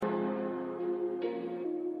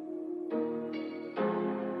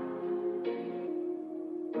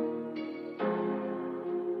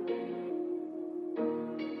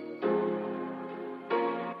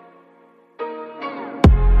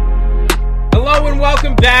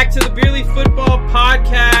welcome back to the Beerly Football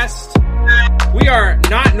Podcast. We are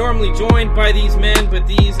not normally joined by these men, but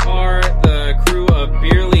these are the crew of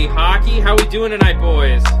Beerly Hockey. How we doing tonight,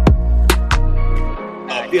 boys?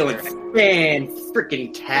 Feeling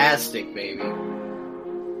fan-freaking-tastic, baby.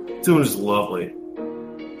 Doing just lovely.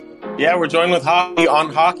 Yeah, we're joined with hockey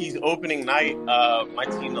on hockey's opening night. My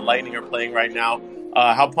team, the Lightning, are playing right now.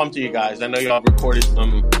 How pumped are you guys? I know y'all recorded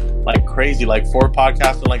some crazy, 4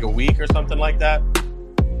 podcasts in a week or something like that.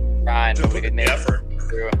 Ryan, we did make effort.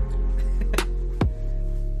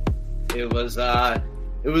 It was a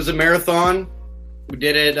marathon. We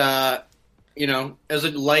did it, as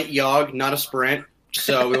a light jog, not a sprint.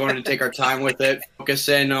 So we wanted to take our time with it, focus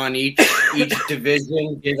in on each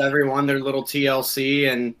division, give everyone their little TLC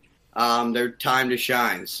and their time to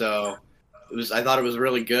shine. So I thought it was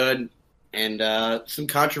really good, and some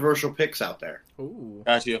controversial picks out there. Ooh,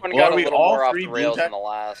 got you. One got a little more off the rails than the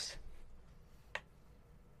last.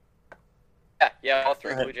 Yeah, all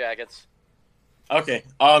 3 Blue Jackets. Okay.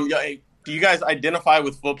 Do you guys identify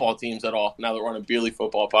with football teams at all? Now that we're on a Beerly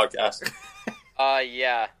Football Podcast.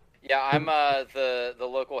 Yeah, I'm the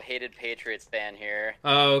local hated Patriots fan here.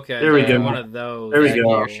 Oh, okay. There we go. One of those. There we Get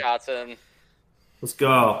go. your shots in. Let's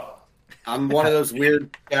go. I'm one of those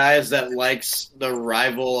weird guys that likes the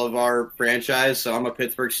rival of our franchise, so I'm a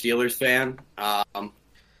Pittsburgh Steelers fan.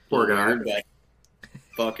 Poor guy. But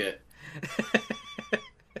fuck it.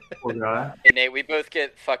 Poor guy. Hey, Nate, we both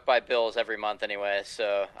get fucked by Bills every month anyway,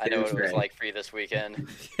 so I know what it was like for you this weekend.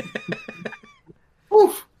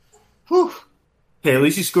 Whew. Whew. Hey, at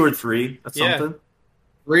least you scored 3. That's something.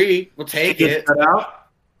 3, we'll take it. That out.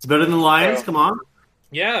 It's better than the Lions. Come on.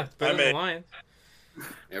 Yeah, better than the Lions.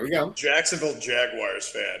 There we go. Jacksonville Jaguars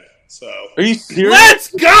fan. So Are you serious? Let's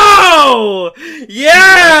go!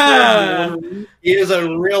 Yeah! He is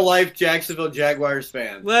a real life Jacksonville Jaguars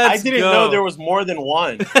fan. Let's I didn't go. know there was more than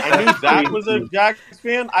one. I knew Zach was a Jags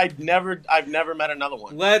fan. I've never met another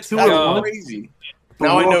one. Let's That's go. crazy.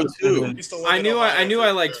 Now I know 2. I knew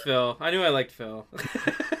I liked Phil. I knew I liked Phil. Right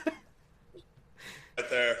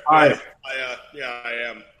there. All right. I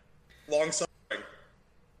am. Long suffering.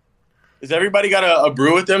 Has everybody got a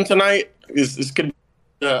brew with them tonight? This could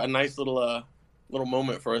be a nice little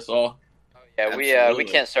moment for us all. Yeah, we Absolutely.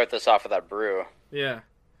 can't start this off without brew. Yeah.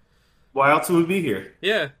 Why else would we be here?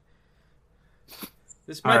 Yeah.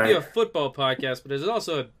 This might All be right. a football podcast, but it's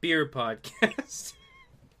also a beer podcast.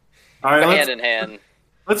 All right, Hand in hand.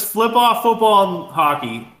 let's flip off football and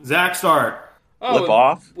hockey. Zach, start. Flip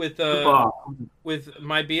off? with Flip off. with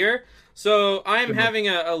my beer. So I'm having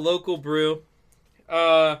a local brew.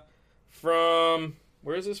 From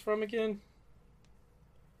where is this from again?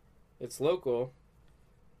 It's local.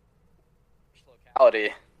 Locality.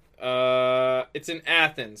 It's in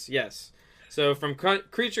Athens. Yes. So from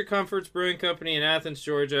Creature Comforts Brewing Company in Athens,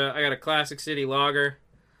 Georgia. I got a Classic City Lager.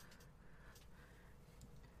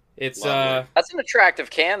 It's That's an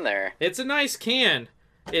attractive can there. It's a nice can.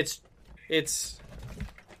 It's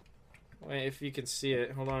wait, if you can see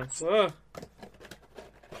it. Hold on. Whoa.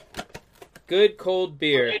 Good cold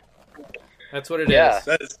beer. That's what it is. Yeah.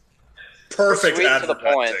 That is perfect Sweet to the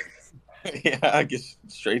point. advertising. Yeah, I guess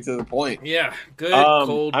straight to the point. Yeah, good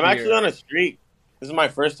cold I'm beer. actually on a streak. This is my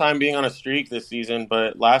first time being on a streak this season,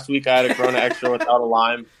 but last week I had a Corona Extra without a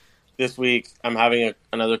lime. This week I'm having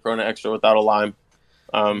another Corona Extra without a lime.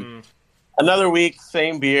 Another week,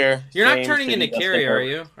 same beer. You're not same turning shitty into Justin Carrie, are Herbert.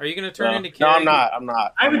 you? Are you going to turn No, into no, Carrie? I'm not.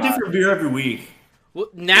 I have I'm a not. different beer every week. Well,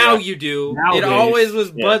 now Yeah. you do. Nowadays. It always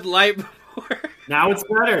was Yeah. Bud Light before. Now it's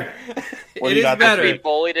better. What do It you is got this better. We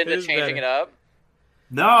bullied into It is changing better. it up.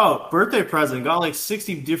 No, birthday present. Got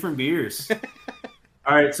 60 different beers.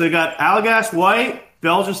 All right, so we got Allagash White,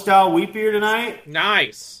 Belgian style wheat beer tonight.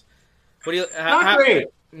 Nice. What do you? Not great.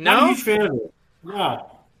 Not a No, huge fan of it. Yeah.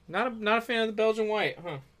 not a fan of the Belgian white,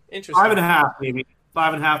 huh? Interesting. 5.5 maybe.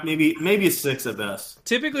 5.5 maybe a 6 at best.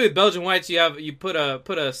 Typically with Belgian whites, you put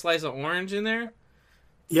a slice of orange in there.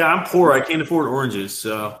 Yeah, I'm poor. I can't afford oranges,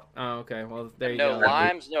 so Oh, okay. Well, there you No go.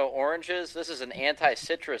 limes, no oranges. This is an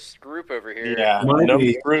anti-citrus group over here. Yeah, Might no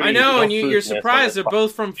be. fruity, I know, no and you're fruitiness surprised on they're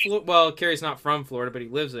both from Florida. Well, Carrie's not from Florida, but he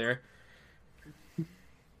lives there. all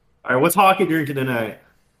right. What's hockey drinking tonight?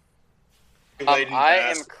 I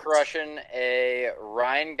am crushing a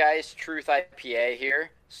Rheingeist Truth IPA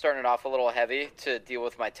here. Starting it off a little heavy to deal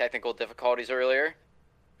with my technical difficulties earlier.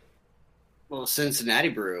 Well, Cincinnati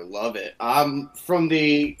brew, love it. From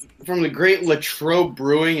the great Latrobe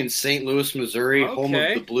Brewing in St. Louis, Missouri, home of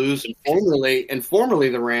Okay. the Blues and formerly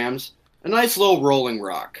the Rams. A nice little Rolling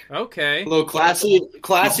Rock, Okay. a little classy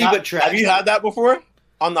but trash. Have you had that before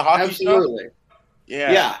on the hockey show? Absolutely.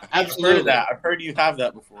 Yeah, Yeah, I've heard absolutely. of that. I've heard you have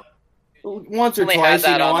that before. once or Only twice.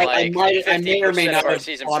 had that on, I may or may 50% not of our have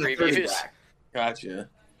season bought a 30 previews. rack. Gotcha.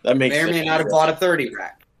 That makes May or sense. may not have bought a 30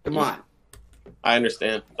 rack. Come on. I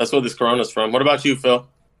understand. That's what this Corona's from. What about you, Phil?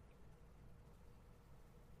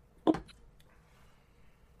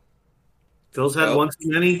 Phil's had one too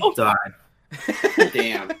many. Died.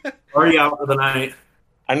 Damn. Already out for the night.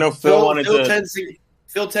 I know Phil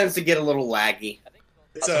Phil tends to get a little laggy.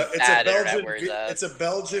 It's a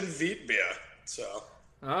Belgian wheat beer. So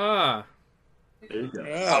Ah. There you go.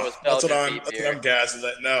 yeah, was that's what Belgian wheat beer. I'm gassing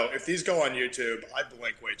at. No, if these go on YouTube, I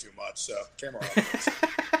blink way too much. So camera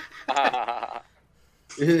on.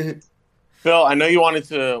 Phil, I know you wanted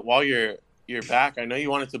to, while you're back, I know you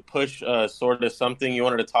wanted to push sort of something. You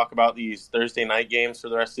wanted to talk about these Thursday night games for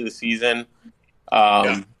the rest of the season.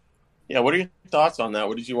 Yeah, what are your thoughts on that?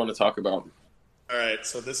 What did you want to talk about? All right,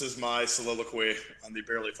 so this is my soliloquy on the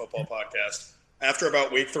Barely Football podcast. After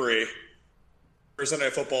about week 3, Thursday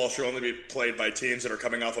Night Football should only be played by teams that are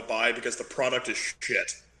coming off a bye because the product is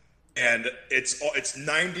shit. And it's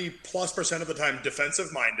 90+% of the time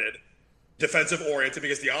defensive-minded, defensive-oriented,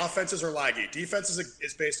 because the offenses are laggy. Defense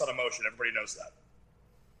is based on emotion. Everybody knows that.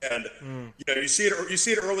 And you see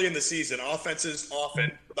it early in the season. Offenses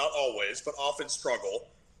often, not always, but often struggle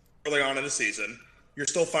early on in the season. You're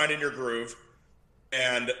still finding your groove.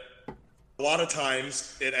 And a lot of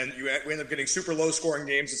times, we end up getting super low-scoring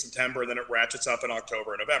games in September, and then it ratchets up in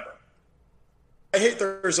October and November. I hate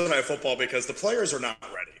Thursday Night Football because the players are not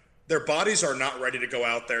ready. Their bodies are not ready to go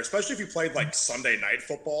out there, especially if you played like Sunday Night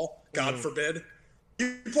Football, God forbid.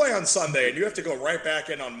 You play on Sunday, and you have to go right back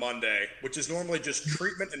in on Monday, which is normally just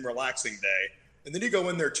treatment and relaxing day. And then you go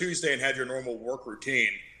in there Tuesday and have your normal work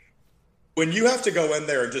routine. When you have to go in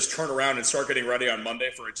there and just turn around and start getting ready on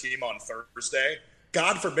Monday for a team on Thursday,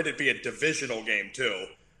 God forbid it be a divisional game too.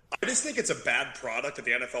 I just think it's a bad product that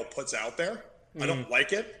the NFL puts out there. I don't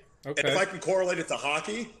like it. Okay. And if I can correlate it to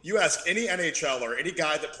hockey, you ask any NHLer, any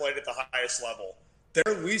guy that played at the highest level,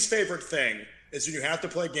 their least favorite thing is when you have to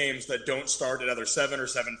play games that don't start at either 7 or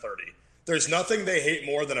 7:30. There's nothing they hate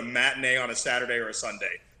more than a matinee on a Saturday or a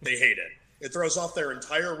Sunday. They hate it. It throws off their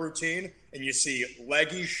entire routine, and you see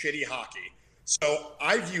leggy, shitty hockey. So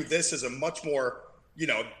I view this as a much more,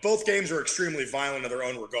 both games are extremely violent in their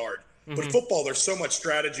own regard. But football, there's so much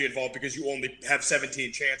strategy involved because you only have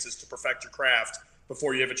 17 chances to perfect your craft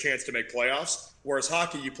before you have a chance to make playoffs. Whereas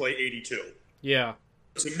hockey, you play 82. Yeah.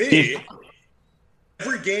 To me,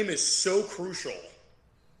 every game is so crucial.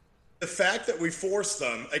 The fact that we force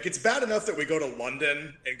them, like it's bad enough that we go to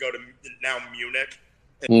London and go to now Munich.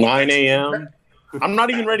 9 a.m. I'm not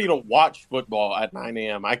even ready to watch football at 9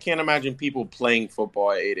 a.m. I can't imagine people playing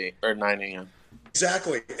football at 9 a.m.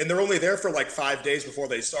 Exactly. And they're only there for like 5 days before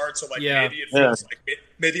they start. So maybe it feels like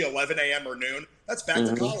maybe 11 a.m. or noon. That's back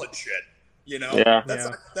to college shit.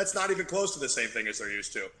 That's not even close to the same thing as they're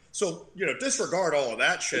used to. So, disregard all of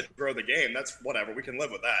that shit, grow the game. That's whatever. We can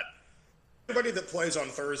live with that. Everybody that plays on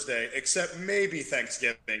Thursday, except maybe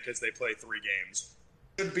Thanksgiving because they play 3 games,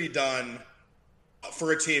 should be done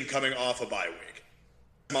for a team coming off a bye week.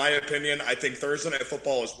 In my opinion, I think Thursday Night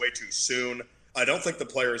Football is way too soon. I don't think the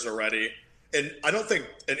players are ready. And I don't think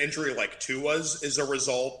an injury like Tua's is a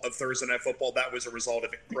result of Thursday Night Football. That was a result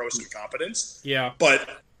of gross incompetence. Yeah.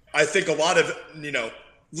 But I think a lot of,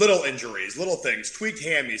 little injuries, little things, tweaked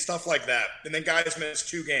hammies, stuff like that. And then guys miss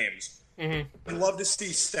 2 games. I'd love to see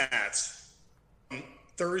stats.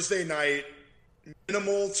 Thursday night,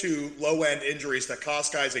 minimal to low-end injuries that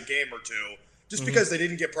cost guys a game or 2 just because they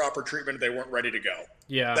didn't get proper treatment and they weren't ready to go.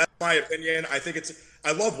 Yeah. That's my opinion.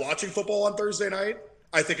 I love watching football on Thursday night.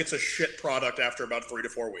 I think it's a shit product after about 3 to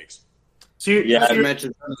 4 weeks. So you're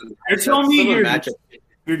telling me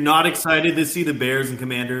you're not excited to see the Bears and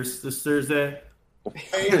Commanders this Thursday?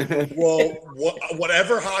 Well,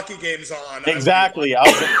 whatever hockey game's on. Exactly.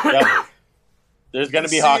 There's going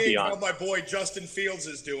to be hockey on. How my boy Justin Fields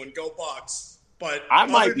is doing. Go Bucks. But I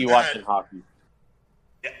might be watching hockey.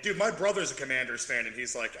 Yeah, dude, my brother's a Commanders fan, and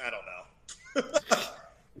he's like, I don't know.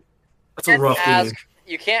 That's a rough game.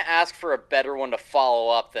 You can't ask for a better one to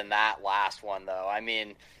follow up than that last one, though. I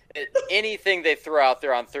mean, anything they throw out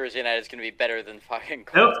there on Thursday night is going to be better than fucking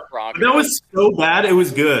Colts Broncos. That was so bad, it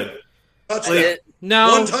was good.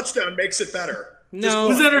 One touchdown makes it better. No. It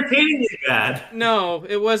was entertainingly bad. No,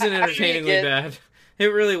 it wasn't entertainingly bad. It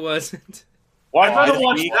really wasn't. I'd rather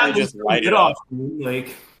watch that just write it off.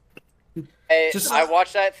 I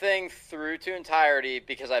watched that thing through to entirety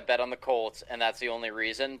because I bet on the Colts, and that's the only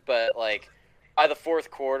reason. But, by the fourth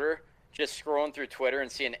quarter, just scrolling through Twitter and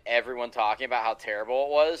seeing everyone talking about how terrible it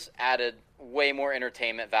was added way more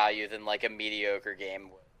entertainment value than, a mediocre game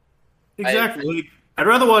would. Exactly. I'd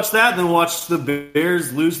rather watch that than watch the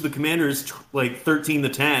Bears lose to the Commanders like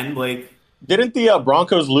 13-10. Like, Didn't the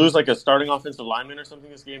Broncos lose like a starting offensive lineman or something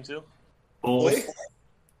this game too? Bulls.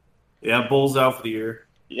 Yeah, Bulls out for the year.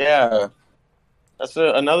 Yeah, that's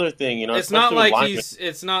another thing. It's not like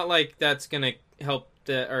It's not like that's gonna help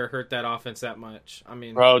or hurt that offense that much. I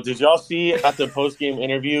mean, bro, did y'all see at the post game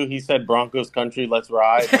interview? He said Broncos country, let's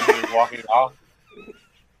ride. And he was walking off.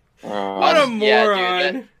 What a moron!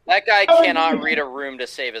 Yeah, dude, that guy cannot read a room to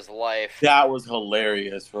save his life. That was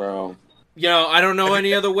hilarious, bro. I don't know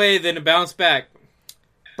any other way than to bounce back.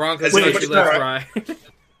 Broncos country, let's ride. He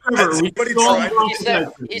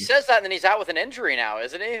says that, and then he's out with an injury now,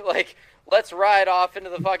 isn't he? Like, let's ride off into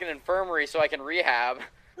the fucking infirmary so I can rehab.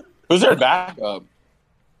 Who's their backup?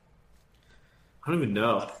 I don't even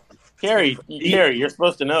know. Carrie, you're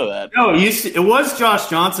supposed to know that. No, it was Josh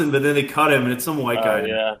Johnson, but then they cut him, and it's some white guy.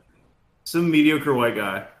 Yeah, some mediocre white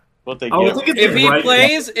guy. What they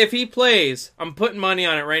if he plays, I'm putting money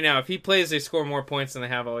on it right now. If he plays, they score more points than they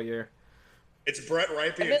have all year. It's Brett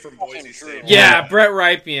Rypien from Boise State. Yeah, Brett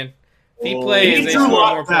Rypien. If he plays, they score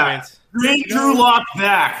more points. Bring Drew Lock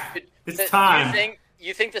back. It's time.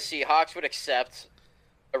 You think the Seahawks would accept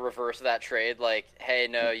a reverse of that trade? Like, hey,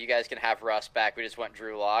 no, you guys can have Russ back. We just want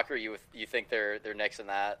Drew Lock, or you think they're nixing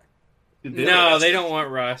that? No, they don't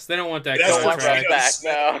want Russ. They don't want that. They don't want Russ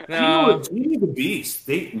back. No. He's the beast.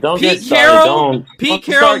 Pete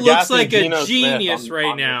Carroll looks like a genius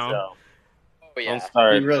right now. Oh yeah,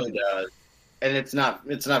 he really does. And it's not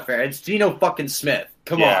fair. It's Geno fucking Smith.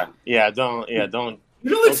 Come on. Yeah, don't. Geno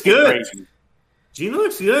looks good. Geno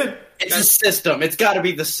looks good. It's a system. It's got to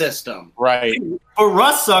be the system. Right. But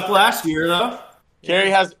Russ sucked last year, though.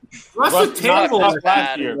 Kerry has Russ was terrible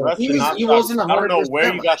last year. He wasn't 100%. I don't know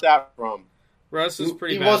where you got that from. Russ was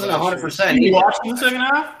pretty bad. He wasn't 100%. You watched him in the second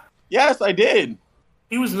half? Yes, I did.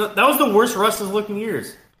 That was the worst Russ has looked in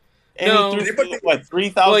years. And he threw,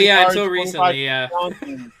 3,000 Well, yeah, yards, until recently, yeah.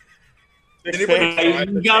 He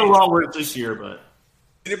got a lot worse this year, but.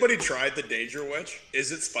 Anybody tried the Danger Witch?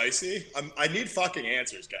 Is it spicy? I need fucking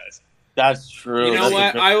answers, guys. That's true. You know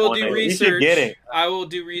what? I will do research. Get it. I will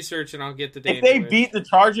do research and I'll get the Danger If they Witch. beat the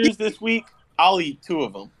Chargers this week, I'll eat 2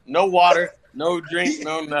 of them. No water, no drink,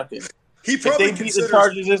 no nothing. If they beat the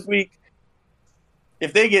Chargers this week,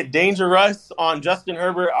 if they get Danger Russ on Justin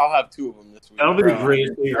Herbert, I'll have 2 of them this week. That'll be the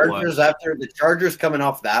greatest thing. The Chargers coming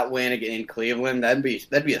off that win again in Cleveland, that'd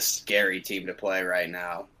be a scary team to play right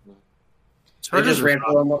now. They just ran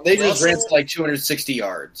for like 260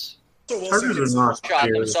 yards. Chargers are not shot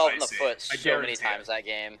themselves in the foot so many times that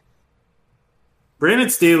game. Brandon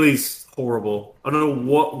Staley's horrible. I don't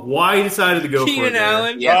know why he decided to go for it. Keenan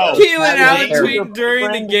Allen tweeted tweeted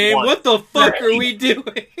during the game, "What the fuck are we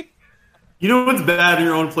doing?" You know what's bad when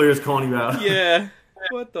your own players calling you out? Yeah.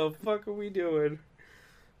 What the fuck are we doing?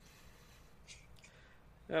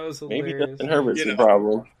 That was hilarious. Maybe Justin Herbert's the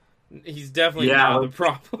problem. He's definitely not the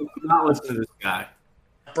problem. Not listen to this guy.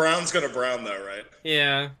 Brown's gonna brown though, right?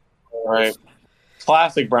 Yeah. All right.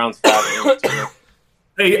 Classic Browns stat.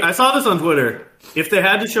 Hey, I saw this on Twitter. If they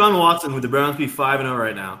had Deshaun Watson, would the Browns be 5-0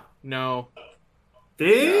 right now? No.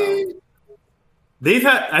 They've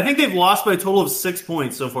had. I think they've lost by a total of 6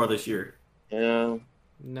 points so far this year. Yeah.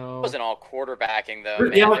 No. It wasn't all quarterbacking though,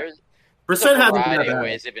 man. Yeah, There's a variety of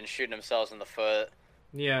ways they've been shooting themselves in the foot.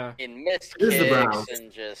 Yeah. In missed kicks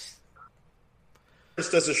and just.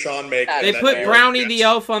 Does a Sean make? They put Brownie the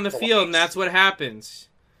elf on the field, and that's what happens.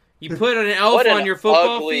 You put an elf on your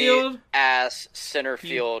football field. Ass center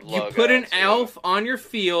field logo. You put an elf on your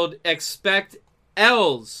field. Expect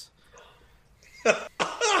L's.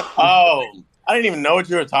 Oh, I didn't even know what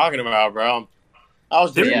you were talking about, bro. I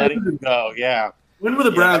was just letting you go. Yeah. When were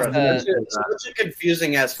the Browns? Such a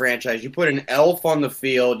confusing ass franchise. You put an elf on the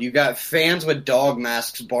field. You got fans with dog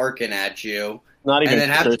masks barking at you. Not even. And then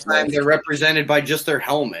half the time they're represented by just their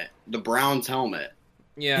helmet, the Browns helmet.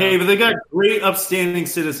 Yeah. Hey, but they got great, upstanding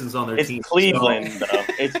citizens on their team. It's Cleveland, though.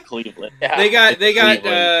 It's Cleveland. Yeah.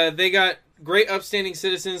 They got great, upstanding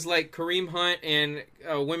citizens like Kareem Hunt and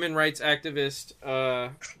women rights activist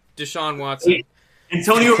Deshaun Watson.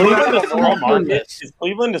 Antonio Cleveland a small market. Is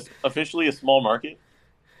Cleveland officially a small market?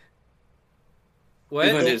 What?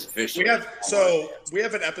 Cleveland is officially. We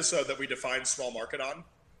have an episode that we define small market on.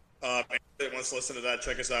 If anyone wants to listen to that,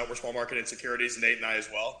 check us out. We're Small Market Insecurities, Nate and I as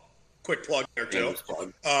well. Quick plug there too.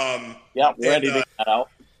 Yeah, we're ready to get that out.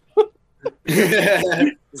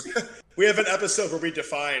 We have an episode where we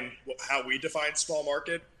define how we define small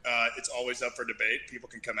market. It's always up for debate. People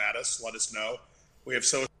can come at us, let us know. We have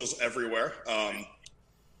socials everywhere.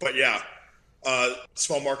 But yeah,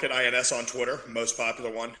 Small Market INS on Twitter, most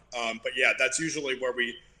popular one. But yeah, that's usually where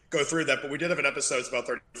we go through that, but we did have an episode. It's about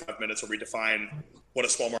 35 minutes where we define what a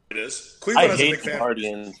small market is. I Cleveland has a hate big the fan.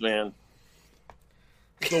 Guardians, man.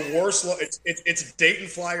 The worst. It's Dayton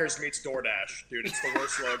Flyers meets DoorDash, dude. It's the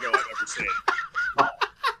worst logo I've ever seen.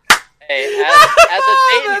 Hey, as a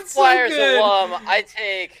Dayton That's so Flyers good. alum, I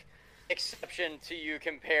take exception to you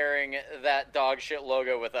comparing that dog shit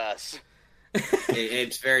logo with us.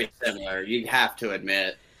 It's very similar. You have to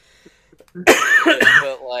admit.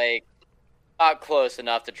 But like, not close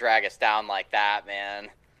enough to drag us down like that, man.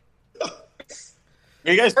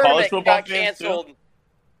 Are you guys college Tournament football got fans too? canceled.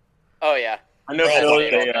 Oh yeah. I know Oh, Phil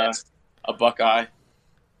is a Buckeye.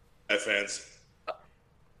 Hi, fans.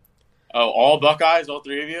 Oh, all Buckeyes, all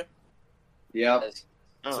three of you? Yep.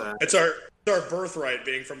 Oh. It's our birthright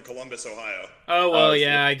being from Columbus, Ohio. Oh, well, Oh,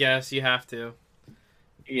 yeah, I guess you have to.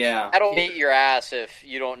 Yeah. That'll beat your ass if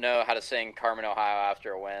you don't know how to sing Carmen, Ohio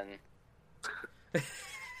after a win.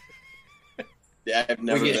 Yeah, I've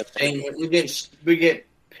never We been. get we get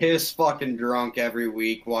piss fucking drunk every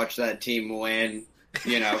week. Watch that team win.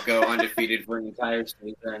 Go undefeated for an entire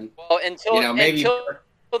season. Well, until Maybe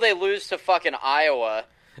they lose to fucking Iowa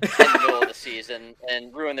in the middle of the season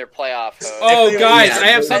and ruin their playoff hope. Oh, they- guys, yeah, I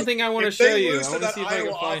have if something I want to If show they you. lose I to want to that see if I can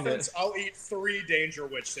Iowa find offense, it. I'll eat 3 Danger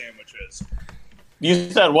Witch sandwiches. You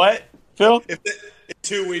said what, Phil? In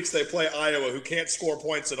 2 weeks they play Iowa, who can't score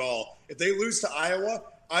points at all. If they lose to Iowa,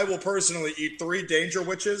 I will personally eat 3 Danger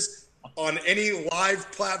Witches on any live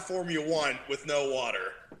platform you want with no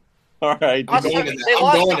water. All right. Also, going to they that. I'm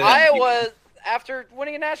lost going to to that. Iowa after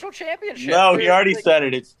winning a national championship. No, he already Like, said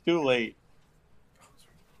it. It's too late.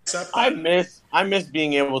 Except I miss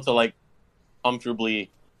being able to like comfortably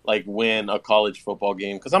like win a college football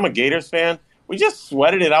game because I'm a Gators fan. We just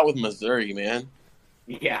sweated it out with Missouri, man.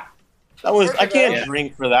 Yeah. I can't Yeah.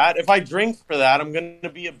 drink for that. If I drink for that, I'm gonna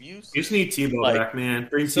be abused. You just need Tebow Like- back, man.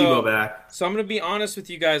 Bring So- Tebow back. So I'm going to be honest with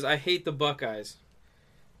you guys. I hate the Buckeyes.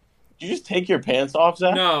 Did you just take your pants off,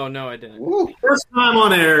 Zach? No, I didn't. Woo. First time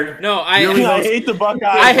on air. No, Really? I hate the Buckeyes.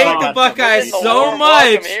 I hate the God. Buckeyes it's a so warm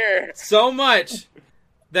welcome much. here. So much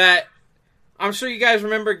that I'm sure you guys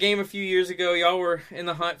remember a game a few years ago. Y'all were in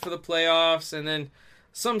the hunt for the playoffs, and then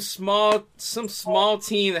some small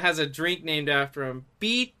team that has a drink named after him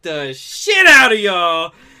beat the shit out of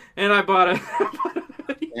y'all. And I bought a.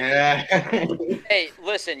 Yeah. Hey,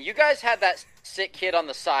 listen, you guys had that sick kid on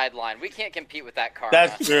the sideline. We can't compete with that karma.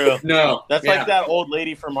 That's true. No. That's yeah. like that old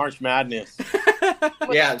lady from March Madness.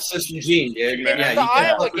 Yeah, Sister Jean, dude. Remember Yeah, the you can't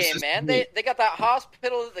Iowa fuck with game, Sister man. Jean. They got that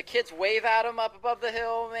hospital that the kids wave at them up above the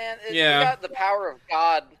hill, man. Yeah. We got the power of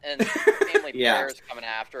God and family Yeah. prayers coming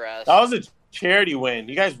after us. That was a charity win.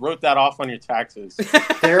 You guys wrote that off on your taxes.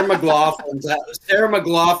 Sarah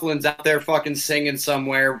McLaughlin's out there fucking singing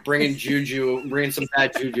somewhere, bringing some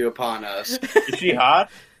bad juju upon us. Is she hot?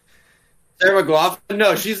 Sarah McLaughlin?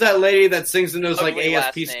 No, she's that lady that sings in those like Ugly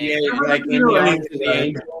last ASPCA, name. like in the Arms of the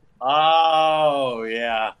Angel. Oh,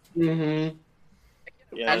 yeah. Mm-hmm.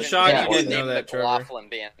 Yeah. I'm shocked you Imagine didn't know that, Trevor. McLaughlin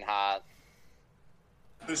being hot.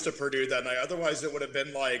 Lose to Purdue that night. Otherwise, it would have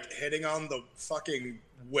been like hitting on the fucking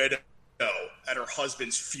widow at her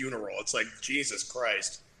husband's funeral. It's like, Jesus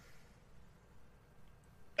Christ.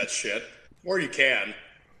 That shit. Or you can,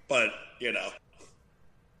 but,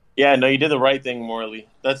 Yeah, no, you did the right thing morally.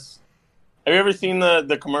 Have you ever seen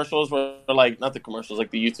the commercials where like not the commercials, like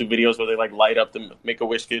the YouTube videos where they like light up the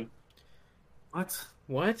Make-A-Wish kid? What?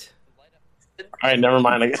 What? All right, never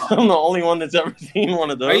mind. I guess I'm the only one that's ever seen one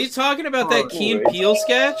of those. Are you talking about that Key and Peele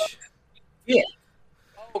sketch?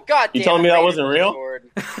 Oh, God You damn telling it, me that Raiden wasn't real? Lord.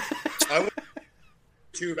 I would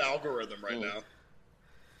YouTube algorithm right now.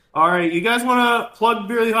 All right, you guys want to plug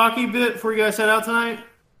Beerly Hockey a bit before you guys head out tonight?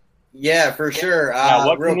 Yeah, for sure. Yeah,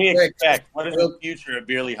 what real can we quick, expect? What is the future of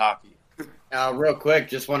Beerly Hockey? Real quick,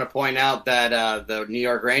 just want to point out that the New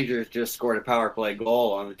York Rangers just scored a power play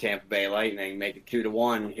goal on the Tampa Bay Lightning, make it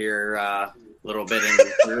 2-1 here a little bit in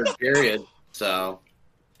the third period. So,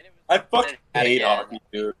 I fucking hate Yeah. hockey,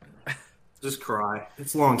 dude. Just cry.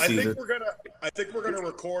 It's a long I season. think we're gonna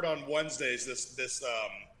record on Wednesdays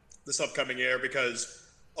this upcoming year because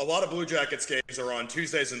a lot of Blue Jackets games are on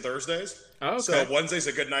Tuesdays and Thursdays. Oh, okay. So Wednesday's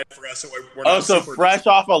a good night for us. So we're Oh, not so super fresh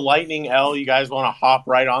off a Lightning L, you guys want to hop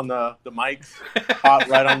right on the mics? Hop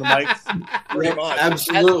right on the mics? pretty much.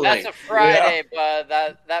 absolutely. That's a Friday, but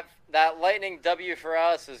that Lightning W for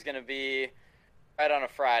us is going to be right on a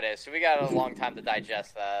Friday, so we got a long time to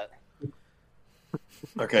digest that.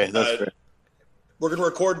 Okay, that's fair. We're going to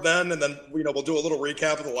record then, and then we'll do a little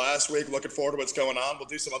recap of the last week. Looking forward to what's going on. We'll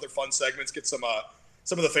do some other fun segments, get some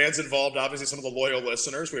of the fans involved. Obviously, some of the loyal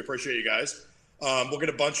listeners. We appreciate you guys. We'll get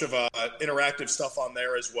a bunch of interactive stuff on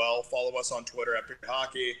there as well. Follow us on Twitter at Big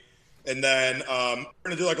Hockey. And then we're going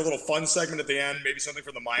to do like a little fun segment at the end, maybe something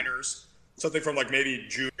from the minors, something from like maybe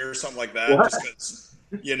junior, something like that. What? Just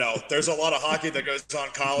because, there's a lot of hockey that goes on,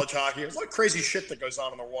 college hockey. There's a lot of crazy shit that goes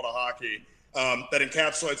on in the world of hockey that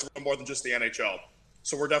encapsulates a little more than just the NHL.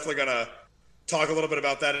 So we're definitely going to talk a little bit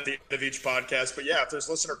about that at the end of each podcast. But yeah, if there's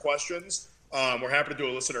listener questions, we're happy to do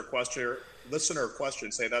a listener question,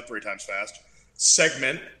 say that 3 times fast,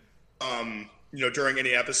 segment, during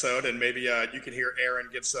any episode. And maybe you can hear Aaron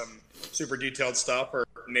give some super detailed stuff, or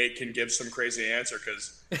Nate can give some crazy answer,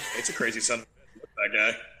 because it's a crazy son of a bitch, that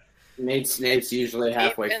guy. Nate's usually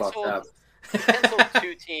halfway fucked up. He penciled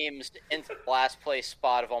 2 teams into the last place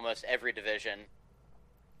spot of almost every division.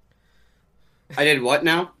 I did what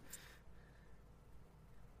now?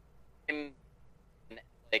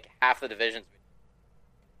 Like half the divisions.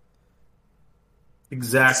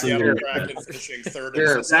 Exactly. Seattle Kraken finishing third.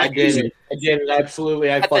 Sure, I did it. Absolutely.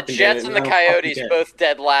 The Jets and the Coyotes both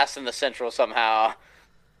dead last in the Central somehow.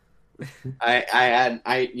 You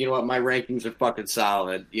know what? My rankings are fucking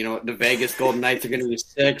solid. You know what? The Vegas Golden Knights are going to be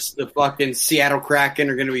 6th. The fucking Seattle Kraken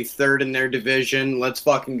are going to be 3rd in their division. Let's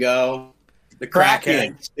fucking go. The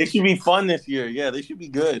Kraken. They should be fun this year. Yeah, they should be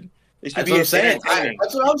good. They should That's be what I'm saying. entertaining.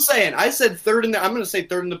 That's what I'm saying. I said 3rd in the. I'm going to say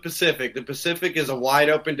 3rd in the Pacific. The Pacific is a wide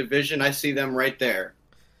open division. I see them right there.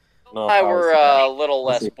 No, I were a little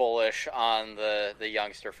less bullish on the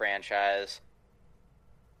youngster franchise.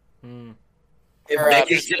 Division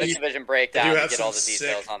breakdown to get all the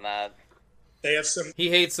details on that. They have some. He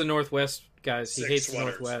hates the Northwest guys. He hates the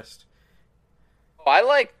Northwest. Oh, I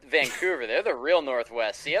like Vancouver. They're the real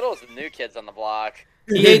Northwest. Seattle's the new kids on the block.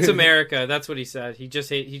 He hates America. That's what he said. He just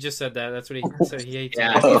said that. That's what he said. He hates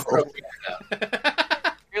America.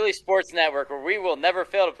 Really Sports Network, where we will never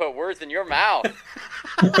fail to put words in your mouth.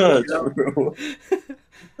 If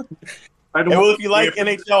you like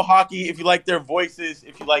NHL hockey, if you like their voices,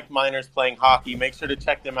 if you like minors playing hockey, make sure to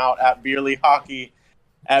check them out at Beerly Hockey,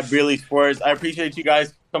 at Beerly Sports. I appreciate you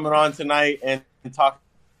guys coming on tonight and talking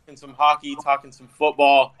some hockey, talking some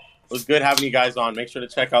football. It was good having you guys on. Make sure to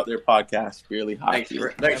check out their podcast, Beerly Hockey.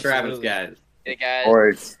 Thanks for having us, guys. Hey guys.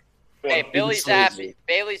 Words. Hey, Bailey Zappi,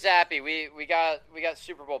 we got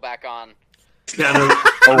Super Bowl back on.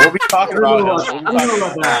 We'll be talking about it.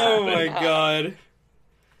 Oh my god.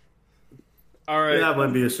 All right. That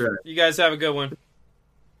might be a stretch. You guys have a good one.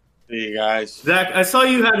 See you guys. Zach, I saw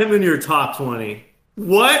you had him in your top 20.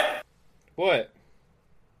 What? What?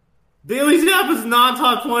 Bailey Zapp is not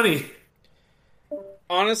top 20.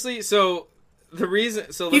 Honestly, so the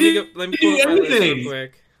reason. So He let me didn't pull up my do list real anything.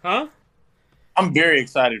 quick. Huh? I'm very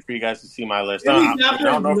excited for you guys to see my list. Bailey I Zapp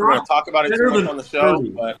don't know if we're going to talk about it better too much than on the show, 30.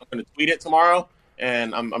 but I'm going to tweet it tomorrow,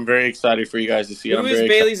 and I'm very excited for you guys to see it. Who I'm is very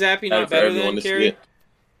Bailey excited Zappi not for better everyone than, to see Kerry? it.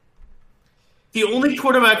 The only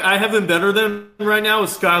quarterback I have him better than right now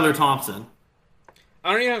is Skylar Thompson.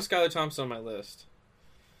 I don't even have Skylar Thompson on my list.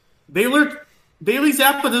 Bailey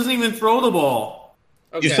Zappa doesn't even throw the ball.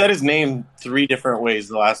 Okay. You said his name 3 different ways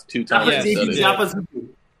the last 2 times. Yes, you said you it. did. Zappa's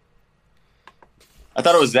I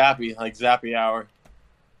thought it was Zappy, like Zappy Hour.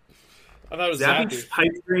 I thought it was Zappy's Zappi.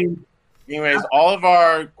 pipe dream. Anyways, all of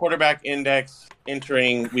our quarterback index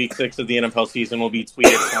entering week 6 of the NFL season will be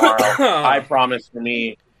tweeted tomorrow. I promise for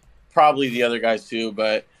me, probably the other guys too,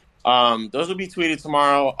 but those will be tweeted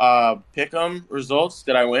tomorrow. Pick'em results.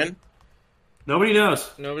 Did I win? Nobody knows.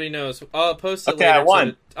 Nobody knows. I'll post it Okay, later. I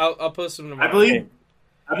won. I'll post them tomorrow. I believe it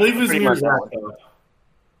was Pretty me or much Zach, won. though.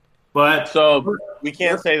 But So we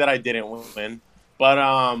can't say that I didn't win. But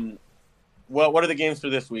what are the games for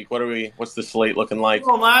this week? What's the slate looking like?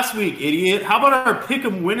 well, last week, idiot. How about our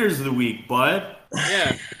pick'em winners of the week, bud?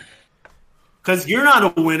 Yeah. Because you're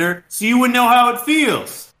not a winner, so you wouldn't know how it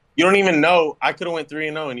feels. You don't even know. I could have went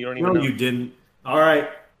 3-0 and you don't even No, know. you didn't. All right.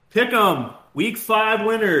 Pick'em week 5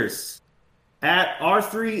 winners. At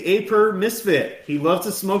R3 Aper Misfit. He loves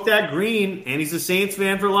to smoke that green, and he's a Saints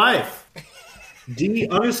fan for life.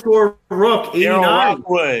 D_Rook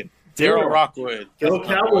 89. Daryl Rockwood. Go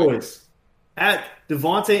Cowboys. At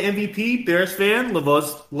Devontae MVP, Bears fan,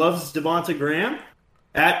 loves Devontae Graham.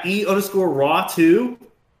 At E_Raw2,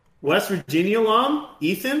 West Virginia alum,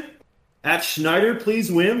 Ethan. At Schneider,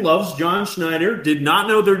 please win, loves John Schneider. Did not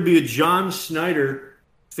know there'd be a John Schneider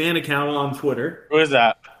fan account on Twitter. Who is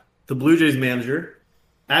that? The Blue Jays manager.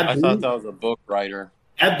 I thought that was a book writer.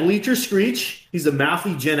 At Bleacher Screech, he's a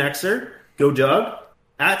mouthy Gen Xer. Go Doug.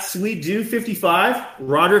 At Sweet Dew 55,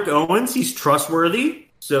 Roderick Owens, he's trustworthy,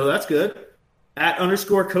 so that's good. At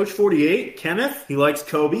 _Coach 48, Kenneth, he likes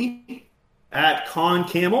Kobe. At Con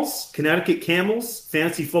Camels, Connecticut Camels,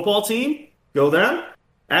 fantasy football team, go them.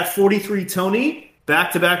 At 43 Tony,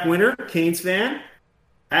 back-to-back winner, Canes fan.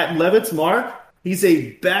 At Levitz Mark, he's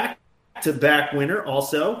a back-to-back winner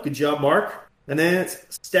also. Good job, Mark. And then it's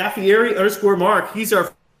Staffieri_Mark. He's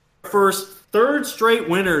our third straight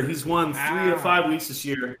winner. He's won 3 out of 5 weeks this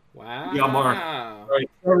year. Wow. Yeah, Mark. All right,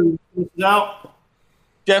 Trevor, out.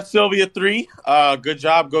 Jeff Sylvia 3. Good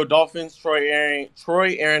job. Go Dolphins. Troy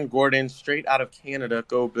Aaron Gordon, straight out of Canada.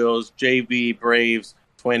 Go Bills. JB Braves.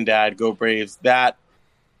 Twin Dad. Go Braves. That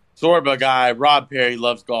Zorba guy. Rob Perry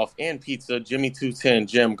loves golf and pizza. Jimmy 210.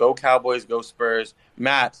 Jim. Go Cowboys. Go Spurs.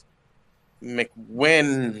 Matt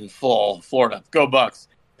McWinful. Florida. Go Bucks.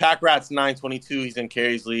 Pack Rats 922. He's in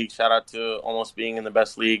Carey's league. Shout out to almost being in the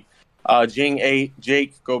best league. Jing 8.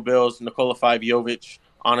 Jake. Go Bills. Nicola 5. Jovic.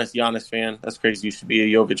 Honest Giannis fan. That's crazy. You should be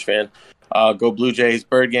a Jovic fan. Go Blue Jays.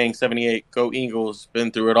 Bird Gang 78. Go Eagles.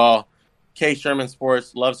 Been through it all. K Sherman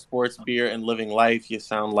Sports. Love sports, beer, and living life. You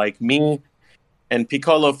sound like me. And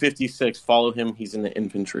Piccolo 56. Follow him. He's in the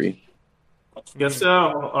infantry. Guess so.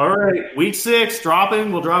 All right. Week 6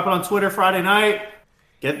 dropping. We'll drop it on Twitter Friday night.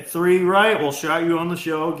 Get 3 right. We'll shout you on the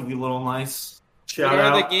show. Give you a little nice shout out. What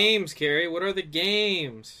are the games, Carey? What are the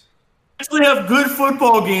games? Actually have good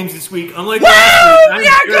football games this week, unlike last week.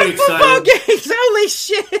 I'm very football excited. games! Holy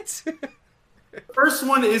shit! First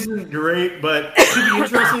one isn't great, but it should be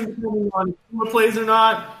interesting depending on who plays or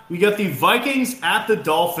not. We got the Vikings at the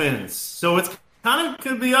Dolphins. So it's kind of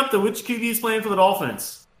could be up to which QB is playing for the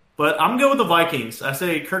Dolphins. But I'm going with the Vikings. I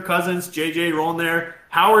say Kirk Cousins, JJ rolling there.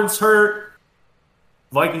 Howard's hurt.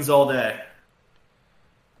 Vikings all day.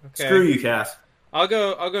 Okay. Screw you, Cass. I'll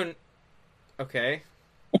go. Okay.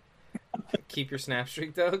 Keep your snap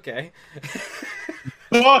streak, though? Okay.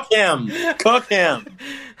 Cook him.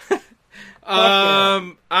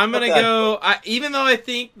 I'm going to go... even though I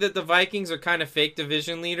think that the Vikings are kind of fake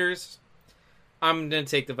division leaders, I'm going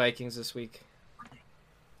to take the Vikings this week.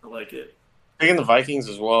 I like it. Taking the Vikings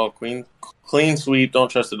as well. Clean sweep. Don't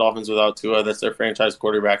trust the Dolphins without Tua. That's their franchise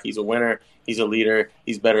quarterback. He's a winner. He's a leader.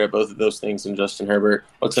 He's better at both of those things than Justin Herbert.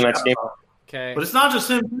 What's the next game? Okay. But it's not just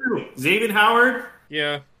him, too. Xavier Howard.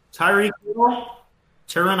 Yeah. Tyreek Hill.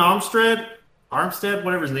 Teron Armstead,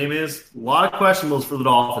 whatever his name is. A lot of questionables for the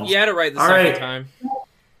Dolphins. You had it right the All second right. time.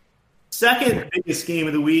 Second biggest game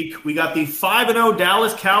of the week, we got the 5-0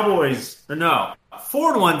 Dallas Cowboys. Or no,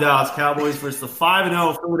 4-1 Dallas Cowboys versus the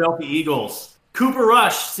 5-0 Philadelphia Eagles. Cooper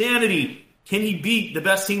Rush, sanity. Can he beat the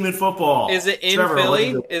best team in football? Is it in Trevor,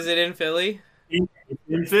 Philly? Is it in Philly? In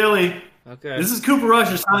Philly. Okay. This is Cooper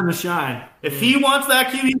Rush's time to shine. If he wants that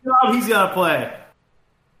QB job, he's got to play.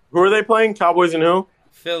 Who are they playing? Cowboys and who?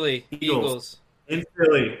 Philly. Eagles. In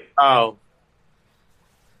Philly. Oh.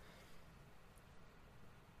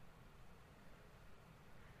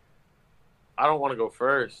 I don't want to go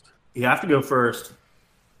first. You have to go first.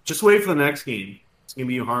 Just wait for the next game. It's going to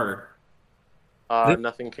be harder.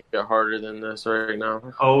 Nothing can get harder than this right now.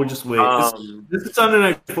 Oh, just wait. This is Sunday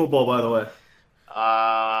Night Football, by the way.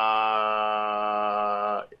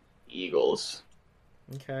 Eagles.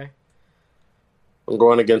 Okay. I'm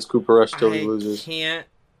going against Cooper Rush till he loses.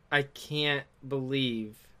 I can't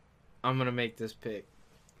believe I'm going to make this pick.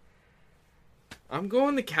 I'm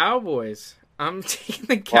going the Cowboys. I'm taking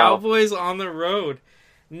the Cowboys on the road.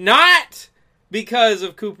 Not because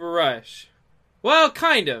of Cooper Rush. Well,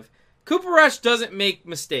 kind of. Cooper Rush doesn't make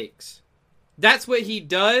mistakes. That's what he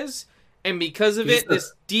does, and because of it,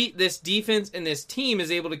 this defense and this team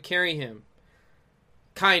is able to carry him.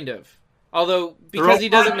 Kind of. Although, because he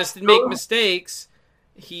doesn't make mistakes,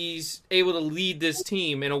 he's able to lead this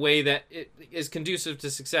team in a way that is conducive to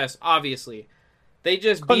success, obviously. They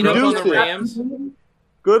just beat up on the Rams.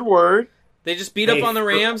 Good word. They just beat up on the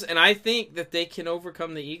Rams, and I think that they can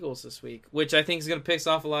overcome the Eagles this week, which I think is going to piss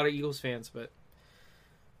off a lot of Eagles fans. But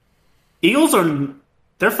Eagles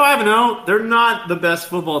they're 5-0. They're not the best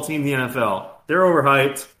football team in the NFL. They're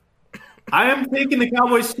overhyped. I am taking the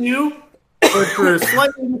Cowboys too, but for a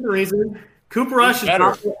slightly different reason. Cooper Rush is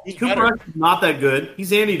not that good.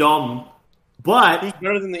 He's Andy Dalton, but who's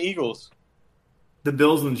better than the Eagles? The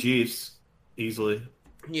Bills and the Chiefs, easily.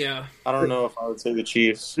 yeah, I don't know if I would say the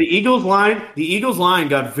Chiefs. The Eagles line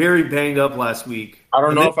got very banged up last week. I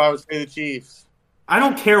don't know if I would say the Chiefs. I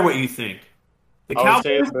don't care what you think. I would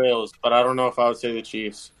say the Bills, but I don't know if I would say the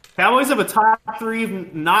Chiefs. Cowboys have a top 3,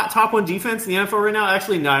 not top 1 defense in the NFL right now.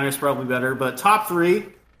 Actually, Niners probably better, but top 3.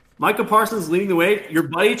 Micah Parsons leading the way. Your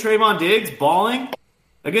buddy Trayvon Diggs balling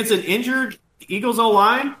against an injured Eagles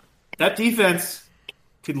O-line. That defense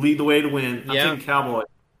could lead the way to win. I'm taking Cowboys.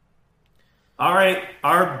 All right,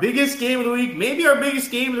 our biggest game of the week, maybe our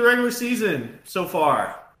biggest game of the regular season so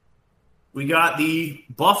far. We got the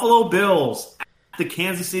Buffalo Bills at the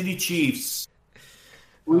Kansas City Chiefs.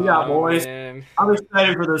 We got boys. Man. I'm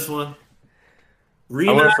excited for this one.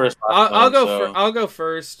 I went first. I'll go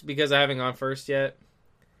first because I haven't gone first yet.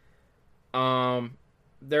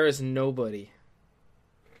 There is nobody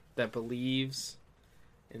that believes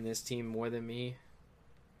in this team more than me.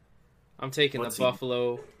 I'm taking the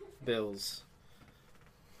Buffalo Bills.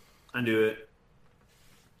 I knew it.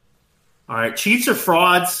 All right, Chiefs are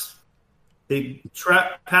frauds. They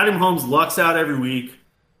Patty Mahomes lucks out every week.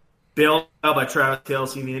 Bailed out by Travis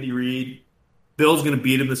Kelce and Andy Reid. Bill's going to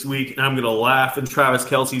beat him this week, and I'm going to laugh in Travis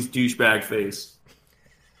Kelce's douchebag face.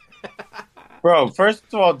 Bro, first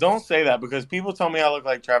of all, don't say that because people tell me I look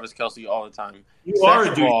like Travis Kelce all the time. You are a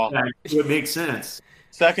douchebag, so it makes sense.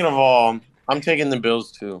 Second of all, I'm taking the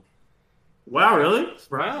Bills too. Wow, really?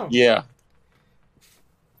 Wow. Yeah.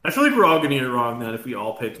 I feel like we're all going to get it wrong then if we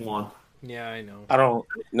all picked one. Yeah, I know. I don't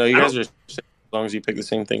know. You guys are as long as you pick the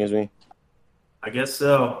same thing as me. I guess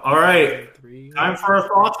so. All right. Time for our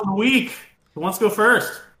thoughts of the week. Who wants to go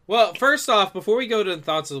first? Well, first off, before we go to the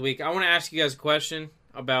thoughts of the week, I want to ask you guys a question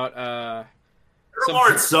about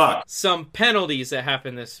some penalties that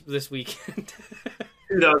happened this weekend.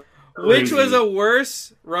 Which was a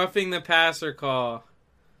worse roughing the passer call?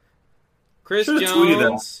 Chris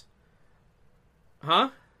Jones? Huh?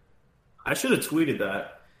 I should have tweeted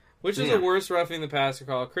that. Which was a worse roughing the passer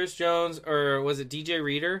call? Chris Jones or was it DJ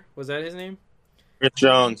Reader? Was that his name? Chris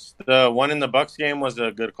Jones. The one in the Bucks game was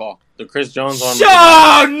a good call. The Chris Jones one.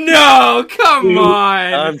 Oh no! Come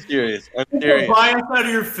on! I'm serious. Bias out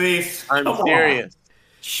of your face. I'm serious.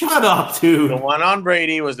 Shut up, dude. The one on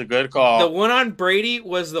Brady was a good call. The one on Brady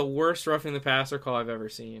was the worst roughing the passer call I've ever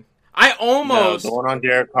seen. The one on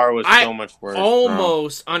Derek Carr was so much worse.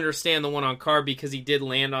 Almost understand the one on Carr because he did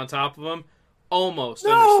land on top of him.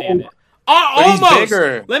 Understand it. Almost. He's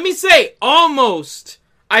bigger. Let me say, almost.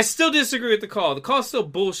 I still disagree with the call. The call's still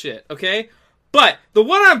bullshit, okay? But the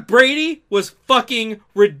one on Brady was fucking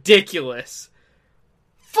ridiculous.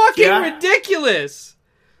 Ridiculous.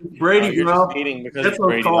 Brady, you're just hating because it's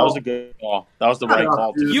Brady. That was a good call. That was the right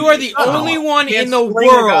call. You are the only one in the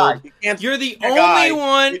world. You're the only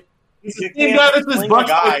one. You're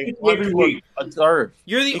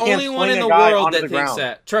the only one in the world that thinks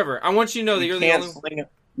that. Trevor, I want you to know that you're the only one.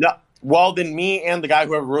 No, well, then me and the guy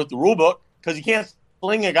who wrote the rule book, because you can't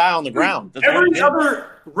sling a guy on the ground. That's every other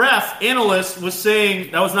analyst was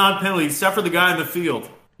saying that was not a penalty, except for the guy in the field.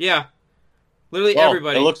 Yeah. Literally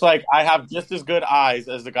everybody. It looks like I have just as good eyes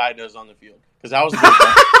as the guy does on the field. Because that was a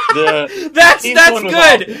good That's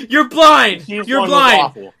good. You're blind. You're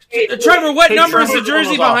blind. Trevor, what number is the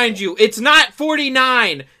jersey behind you? It's not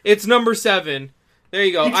 49. It's number 7. There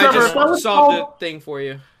you go. I just solved the thing for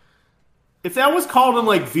you. If that was called in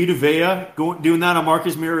like Vita Vea, doing that on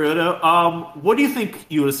Marcus Mariota, what do you think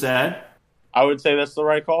you would have said? I would say that's the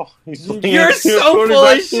right call. You're so full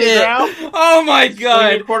of shit. Oh my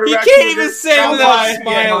god. You can't even say it without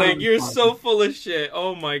smiling. You're so full of shit.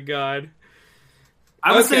 Oh my god.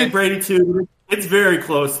 I was saying Brady too. It's very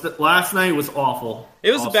close. Last night was awful.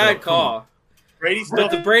 It was a bad call.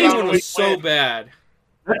 The Brady one was so bad.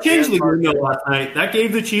 That changed the game though last night. That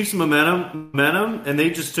gave the Chiefs momentum, and they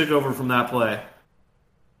just took over from that play.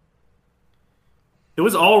 It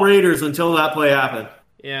was all Raiders until that play happened.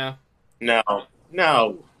 Yeah. No.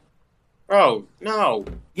 Bro, no.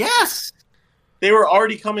 Yes. They were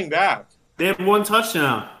already coming back. They had one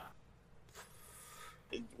touchdown.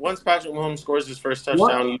 Once Patrick Mahomes scores his first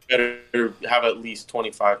touchdown, you better have at least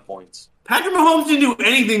 25 points. Patrick Mahomes didn't do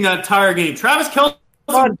anything that entire game. Travis Kelce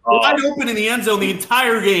was wide open in the end zone the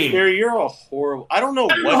entire game. Gary, you're a horrible... I don't know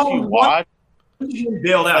what you watch.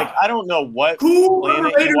 Bailed out. Like, I don't know what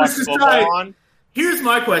planet you watch football on. Here's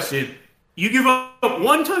my question. You give up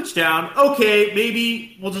one touchdown. Okay,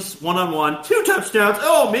 maybe we'll just one-on-one. 2 touchdowns.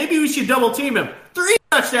 Oh, maybe we should double team him. 3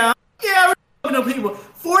 touchdowns. Yeah, we're double team him.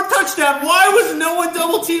 4th touchdown. Why was no one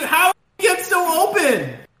double team? How did he get so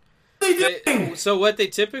open? So what they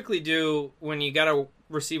typically do when you got a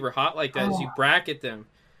receiver hot like that is you bracket them.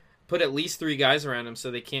 Put at least 3 guys around him so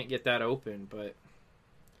they can't get that open. But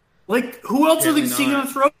like, who else are they going to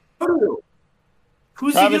throw to?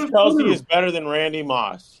 Travis Kelce is better than Randy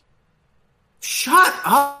Moss. Shut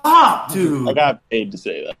up, dude. I got paid to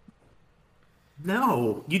say that.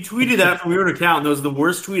 No. You tweeted that from your account, and that was the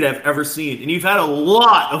worst tweet I've ever seen. And you've had a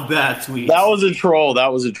lot of bad tweets. That was a troll. I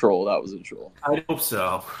hope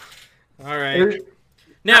so. All right.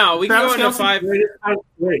 Now, we can go into 5.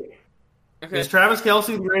 Okay. Is Travis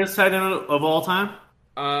Kelce the greatest tight end of all time?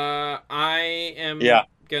 I am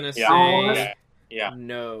going to say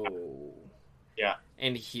no. Yeah.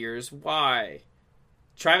 And here's why.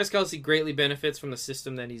 Travis Kelce greatly benefits from the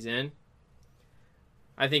system that he's in.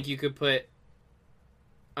 I think you could put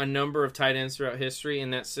a number of tight ends throughout history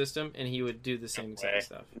in that system, and he would do the same exact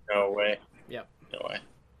stuff. No way. Yep. No way.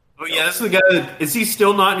 Oh yeah, that's the guy. Is he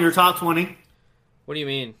still not in your top 20? What do you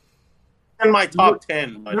mean? In my top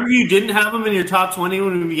 10. Remember you didn't have him in your top 20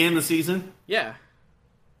 when we began the season? Yeah.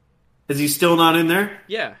 Is he still not in there?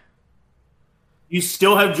 Yeah. You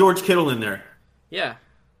still have George Kittle in there. Yeah.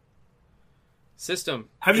 System.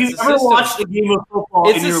 Have It's you a ever system. watched a game of football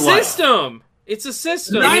It's in a your life? system. It's a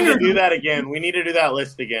system. We need to do that again. We need to do that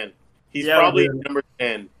list again. He's probably we do. number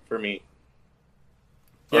 10 for me.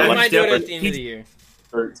 Yeah, we he's might do it at definitely- the end of the year.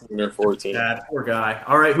 13 or 14. That poor guy.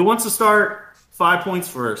 All right, who wants to start 5 points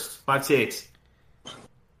first? 5 takes. Do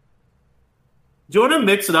you want to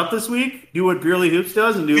mix it up this week? Do what Beerly Hoops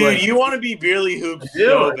does and do Dude, like you want to be Beerly Hoops I do.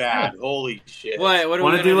 so bad. Holy shit. What? What do we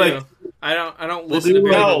Wanna gonna do, do? like- I don't We'll listen do, to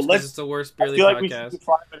Beerly no, Hoops let's- because it's the worst I Beerly feel like we should podcast. do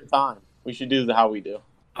 5 at a time. We should do how we do.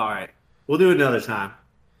 All right. We'll do it another time.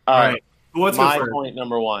 All All right. right. Who wants to My go first? point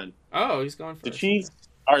number 1. Oh, he's going first. The Chiefs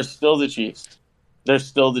are still the Chiefs. They're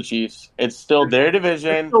still the Chiefs. It's still their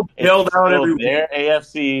division. still bailed It's out still every week. their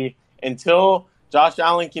AFC until Josh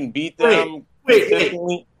Allen can beat them Wait.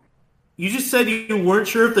 consistently. You just said you weren't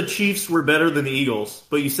sure if the Chiefs were better than the Eagles,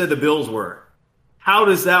 but you said the Bills were. How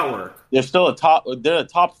does that work? They're still they're a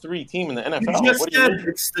top 3 team in the NFL. You just What do you said mean?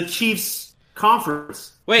 it's the Chiefs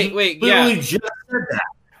conference. Wait, You yeah. literally just said that.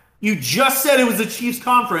 You just said it was the Chiefs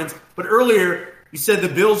conference, but earlier you said the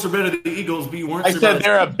Bills are better than the Eagles, but you weren't I sure said about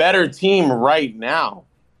they're a better team right now.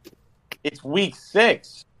 It's week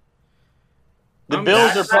 6. The I'm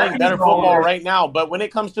Bills are that's playing better wrong. football right now, but when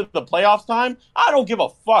it comes to the playoffs time, I don't give a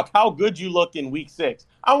fuck how good you look in week 6.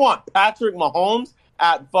 I want Patrick Mahomes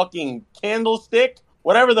at fucking Candlestick,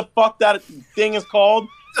 whatever the fuck that thing is called.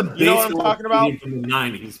 It's a You know what I'm baseball talking about? team from the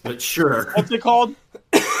 90s, but sure. What's it called?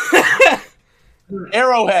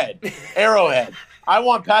 Arrowhead. I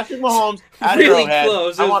want Patrick Mahomes at Really Arrowhead.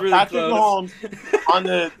 close. It I was want really Patrick close. Mahomes on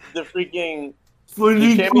the freaking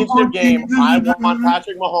the championship game. I want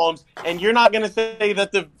Patrick Mahomes, and you're not going to say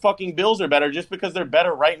that the fucking Bills are better just because they're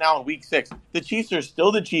better right now in week 6. The Chiefs are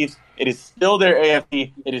still the Chiefs. It is still their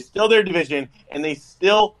AFC. It is still their division, and they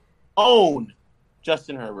still own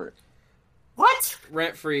Justin Herbert. What?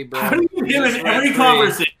 Rent free, bro. How do you give Just it every rent-free.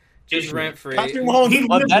 conversation? Just rent free. Patrick Mahomes, He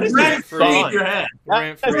that is rent his free son. your head.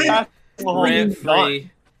 Rent That is free. Patrick Mahomes' Rent son.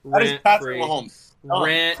 free. That is Rent Patrick free. Mahomes' son.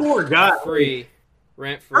 Rent Poor guy. free.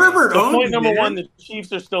 Rent free. Herbert So owns point you, number man. 1, the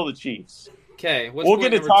Chiefs are still the Chiefs. Okay, what's We'll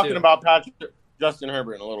point get to number talking 2? about Justin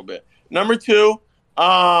Herbert in a little bit. Number 2,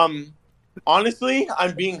 honestly,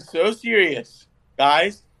 I'm being so serious.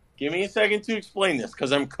 Guys, give me a second to explain this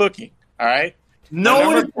because I'm cooking, all right? No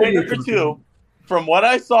one is Point number 2, from what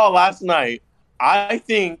I saw last night, I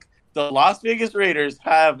think the Las Vegas Raiders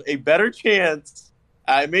have a better chance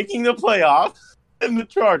at making the playoffs than the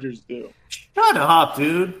Chargers do. Shut up,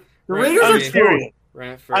 dude. The Right, Raiders I'm are I'm serious. serious.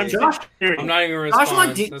 Rent free. I'm Josh, serious. I'm not even going to Josh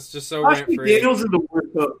respond. McDaniels- That's just so Josh rent free. McDaniels is the worst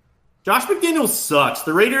coach. Josh McDaniels sucks.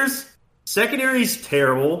 The Raiders secondary's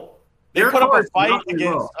terrible. They Derek put up a Carr's fight not doing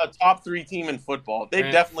against well. a top 3 team in football. They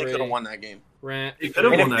Rent definitely free. could have won that game. Rent They could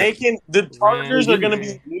have free. And won if that. they can, the Chargers Rent are going to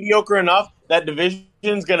free. be mediocre enough that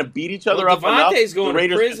division's going to beat each other Well, up enough. Devontae's going the to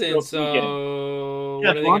Raiders can prison, still sneak in. so Yeah,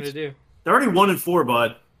 what are they going to do? They're already 1-4,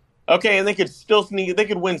 bud. Okay, and they could still sneak. They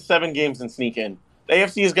could win 7 games and sneak in. The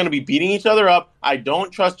AFC is going to be beating each other up. I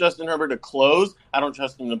don't trust Justin Herbert to close. I don't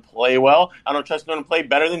trust him to play well. I don't trust him to play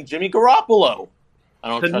better than Jimmy Garoppolo. I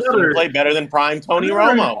don't trust him to play better than prime Tony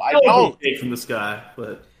Romo. I don't. Take from this guy,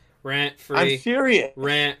 but Rent I'm free. serious.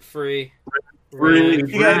 Rent free. Free.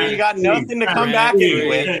 Rent You got nothing to come back Rent in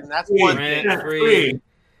with, free. and that's one thing. Rent free.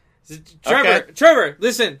 Trevor,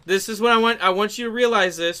 listen. This is what I want. I want you to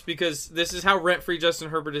realize this because this is how rent-free Justin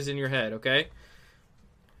Herbert is in your head. Okay,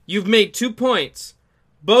 you've made 2 points.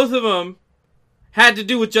 Both of them had to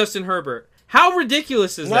do with Justin Herbert. How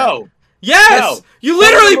ridiculous is that? No. Yes, No. you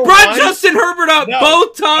literally Number brought one- Justin Herbert up No.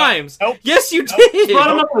 both times. Nope. Yes, you Nope. did.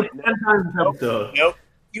 brought him up like 10 times this episode. Nope.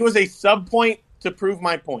 He was a sub-point to prove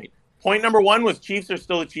my point. Point number 1 was Chiefs are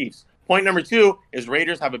still the Chiefs. Point number 2 is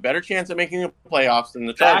Raiders have a better chance at making the playoffs than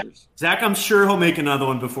the Chargers. Zach, I'm sure he'll make another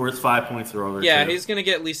one before his 5 points are over. Yeah, too. he's gonna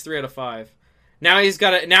get at least 3 out of 5. Now he's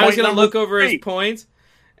got to. Now Point he's gonna number look over his 3. points,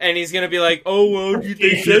 and he's gonna be like, "Oh well,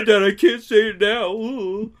 they said that. I can't say it now."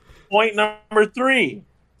 Ooh. Point number 3,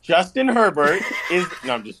 Justin Herbert is...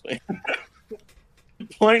 No, I'm just playing.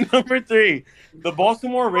 Point number 3, the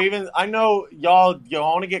Baltimore Ravens... I know y'all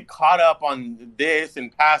want to get caught up on this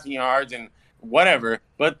and passing yards and whatever,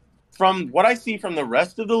 but from what I see from the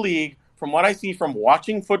rest of the league, from what I see from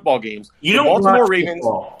watching football games, You the don't Baltimore watch Ravens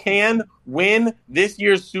football. can win this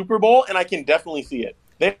year's Super Bowl, and I can definitely see it.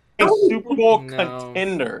 They a Super Bowl No.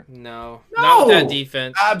 contender. No. No. Not with that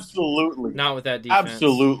defense. Absolutely. Not with that defense.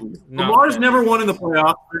 Absolutely. Not Lamar's with that never defense. won in the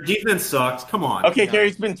playoffs. Their defense sucks. Come on. Okay, Carrie,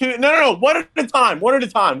 it's been two. No. One at a time.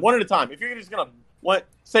 If you're just going to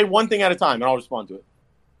say one thing at a time, and I'll respond to it.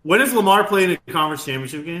 When has Lamar played in a conference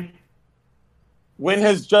championship game? When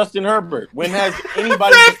has Justin Herbert? When has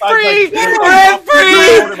anybody Referee! Referee!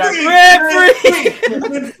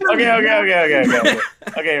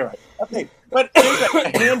 Okay, you're right. Okay, but there's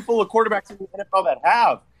a handful of quarterbacks in the NFL that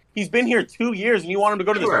have. He's been here 2 years, and you want him to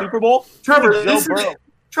go to the Super Bowl? Trevor,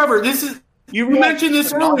 This is you mentioned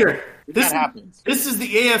this earlier. That happens. This is the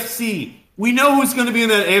AFC. We know who's going to be in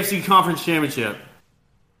that AFC conference championship.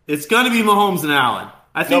 It's going to be Mahomes and Allen.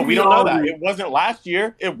 I think we don't know that. It wasn't last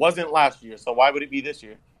year. So why would it be this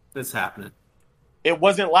year? That's happening. It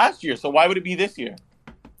wasn't last year, so why would it be this year?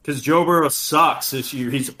 Because Joe Burrow sucks this year.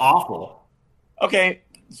 He's awful. Okay,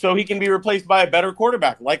 so he can be replaced by a better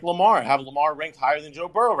quarterback like Lamar. Have Lamar ranked higher than Joe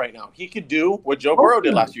Burrow right now. He could do what Joe Burrow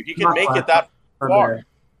did last year. He could make it that far.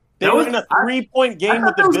 They were in a 3-point game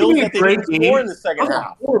with the Bills that they didn't score in the second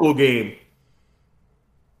half. Horrible game.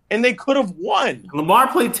 And they could have won.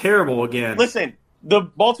 Lamar played terrible again. Listen, the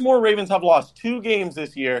Baltimore Ravens have lost 2 games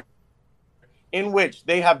this year in which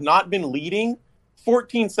they have not been leading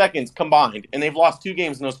 14 seconds combined, and they've lost 2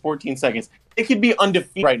 games in those 14 seconds. They could be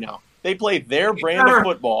undefeated right now. They play their brand of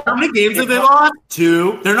football. How many games have they lost?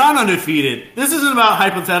 2. They're not undefeated. This isn't about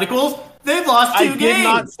hypotheticals. They've lost 2 games. I did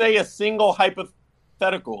not say a single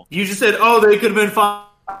hypothetical. You just said, they could have been 5.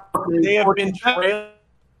 They have been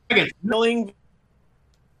trailing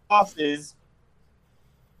losses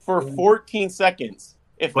for 14 seconds.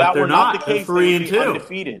 If that were not the case, they would be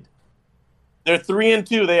undefeated. They're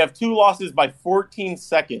 3-2. They have 2 losses by 14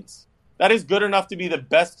 seconds. That is good enough to be the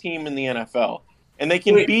best team in the NFL. And they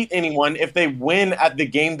can beat anyone if they win at the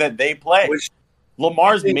game that they play.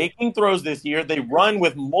 Lamar's making throws this year. They run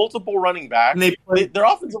with multiple running backs. Their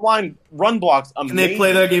offensive line run blocks amazing. Can they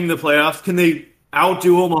play that game in the playoffs? Can they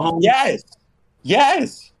outduel Mahomes?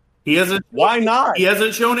 Yes. He hasn't. Why not? He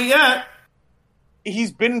hasn't shown it yet.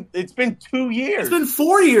 It's been 2 years. It's been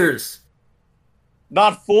 4 years.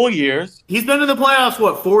 Not full years. He's been in the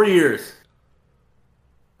playoffs, 4 years?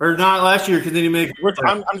 Or not last year, because then he made.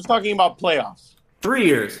 I'm just talking about playoffs. 3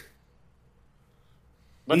 years.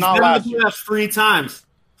 But not last year. He's been in the playoffs 3 times.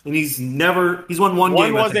 And he's won one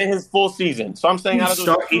game. One wasn't his full season. So I'm saying out of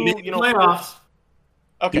those 2, playoffs.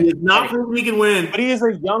 Okay. He is not proven he can win. But he is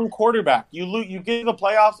a young quarterback. You get the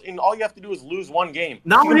playoffs, and all you have to do is lose one game.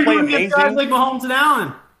 Not when you're going to get guys like Mahomes and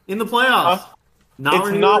Allen in the playoffs.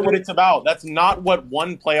 It's not what it's about. That's not what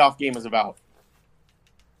one playoff game is about.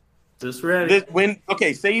 Just ready.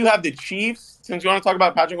 Say you have the Chiefs, since you want to talk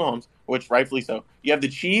about Patrick Mahomes, which rightfully so. You have the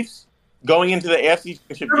Chiefs going into the AFC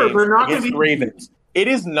Championship game against the Ravens. It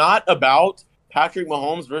is not about Patrick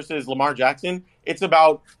Mahomes versus Lamar Jackson. It's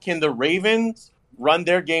about, can the Ravens run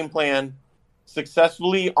their game plan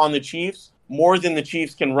successfully on the Chiefs more than the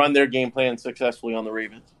Chiefs can run their game plan successfully on the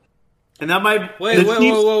Ravens. And that might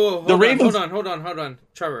whoa. Hold on.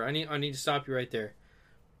 Trevor, I need to stop you right there.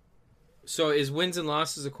 So is wins and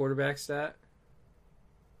losses a quarterback stat?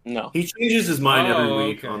 No. He changes his mind every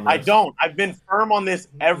week on this. I don't. I've been firm on this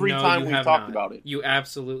every time we've talked about it. You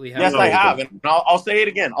absolutely have. Yes, I have. And I'll say it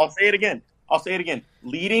again.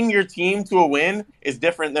 Leading your team to a win is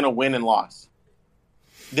different than a win and loss.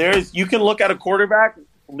 You can look at a quarterback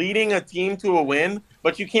leading a team to a win,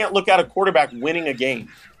 but you can't look at a quarterback winning a game.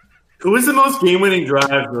 Who is the most game-winning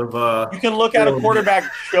drives of? You can look at a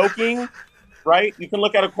quarterback choking, right? You can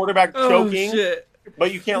look at a quarterback choking,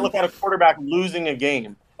 but you can't look at a quarterback losing a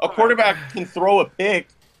game. A quarterback can throw a pick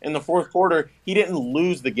in the fourth quarter. He didn't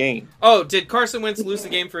lose the game. Oh, did Carson Wentz lose the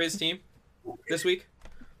game for his team this week?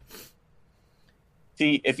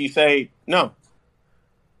 See, if you say no.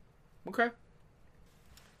 Okay.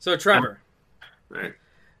 So, Trevor. Right.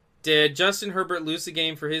 Did Justin Herbert lose the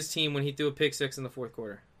game for his team when he threw a pick 6 in the fourth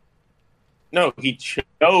quarter? No, he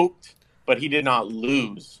choked, but he did not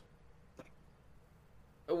lose.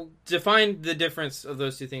 Define the difference of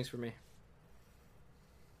those two things for me.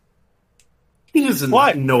 He doesn't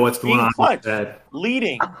know what's going on in his head.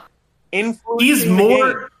 Leading. He's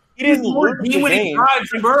more... He didn't lose the game.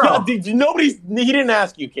 He didn't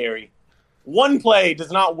ask you, Kerry. One play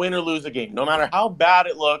does not win or lose a game, no matter how bad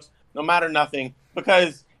it looks, no matter nothing.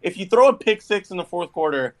 Because if you throw a pick 6 in the fourth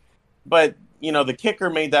quarter, but the kicker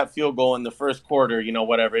made that field goal in the first quarter,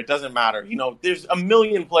 whatever, it doesn't matter. There's a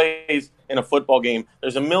million plays in a football game.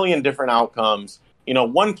 There's a million different outcomes.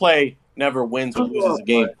 One play never wins or loses a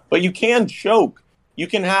game, but you can choke. You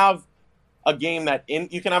can have a game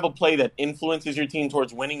you can have a play that influences your team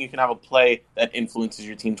towards winning. You can have a play that influences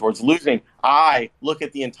your team towards losing. I look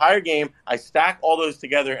at the entire game, I stack all those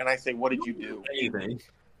together, and I say, what did you do? Anything.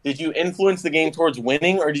 Did you influence the game towards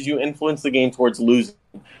winning, or did you influence the game towards losing?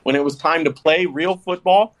 When it was time to play real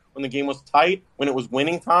football, when the game was tight, when it was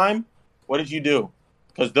winning time, what did you do?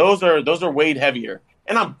 Because those are weighed heavier.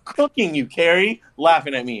 And I'm cooking you, Carrie,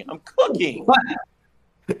 laughing at me. I'm cooking.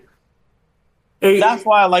 That's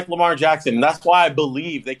why I like Lamar Jackson. That's why I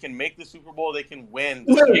believe they can make the Super Bowl. They can win.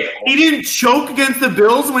 Wait, he didn't choke against the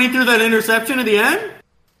Bills when he threw that interception at the end?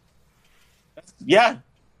 Yeah.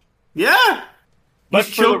 Yeah. But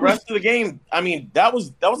for the rest of the game, I mean, that was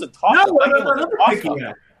a toss-up.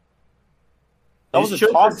 That was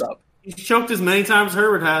a toss-up. He's choked as many times as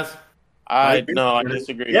Herbert has. I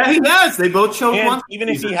disagree. Yeah, he has. They both choked once. Even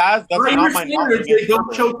if he has, that's not my knock against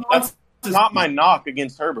Herbert. That's not my knock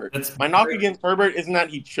against Herbert. My knock against Herbert isn't that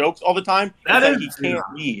he chokes all the time. It's that he can't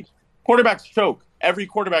lead. Quarterbacks choke. Every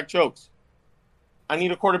quarterback chokes. I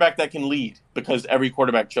need a quarterback that can lead because every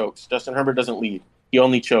quarterback chokes. Justin Herbert doesn't lead. He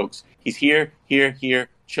only chokes. He's here,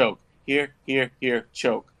 choke. Here,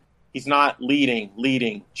 choke. He's not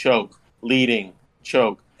leading, choke, leading,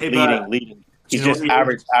 choke, leading. He's just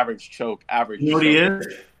average, choke, average. You know what he is?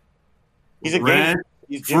 He's a game.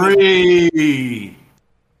 He's free.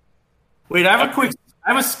 Wait, I have a quick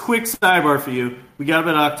sidebar for you. We got a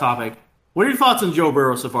bit off topic. What are your thoughts on Joe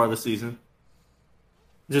Burrow so far this season?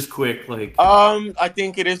 Just quick, like. I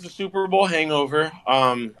think it is the Super Bowl hangover.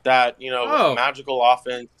 That magical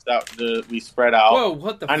offense that we spread out. Whoa,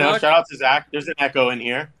 what the fuck? I know. Shout out to Zach. There's an echo in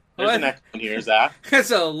here. Zach.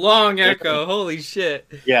 That's a long echo. Holy shit.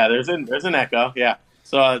 Yeah, there's an echo. Yeah.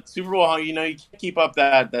 So Super Bowl, you can't keep up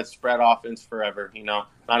that spread offense forever. Not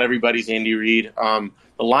everybody's Andy Reid. The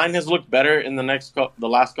line has looked better in the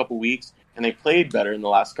last couple weeks, and they played better in the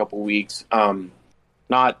last couple weeks.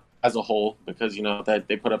 Not as a whole, because that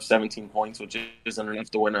they put up 17 points, which isn't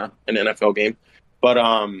enough to win an NFL game. But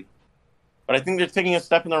I think they're taking a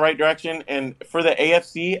step in the right direction. And for the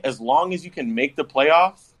AFC, as long as you can make the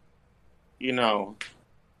playoffs, and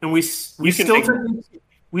we still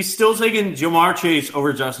taking Jamar Chase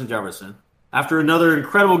over Justin Jefferson after another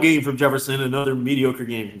incredible game from Jefferson, another mediocre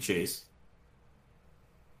game from Chase.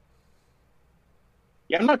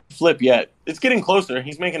 Yeah, I'm not flip yet. It's getting closer.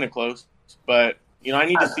 He's making it close, but I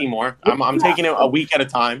need to see more. I'm taking it a week at a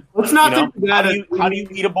time. Let's not take the how guy do you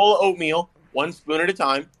eat a bowl of oatmeal one spoon at a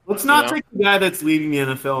time? Let's not take the guy that's leading the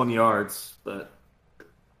NFL in yards, but.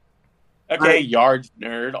 Okay, yards,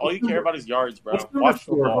 nerd. All you care about is yards, bro. Watch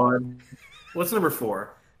football. What's number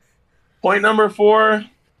 4? Point number 4,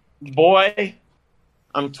 boy.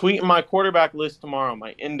 I'm tweeting my quarterback list tomorrow,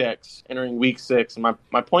 my index entering week 6. And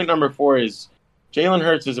my point number 4 is Jalen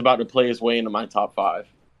Hurts is about to play his way into my top 5.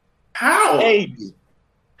 How? Baby.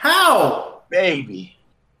 How? Baby.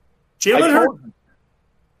 Jalen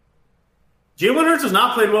Hurts has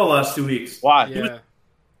not played well the last 2 weeks. Why? Yeah.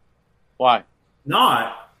 Why?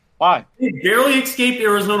 Why? He barely escaped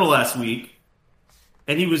Arizona last week,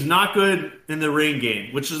 and he was not good in the rain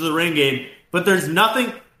game, which is the rain game. But there's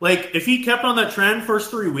nothing – if he kept on that trend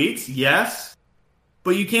first 3 weeks, yes.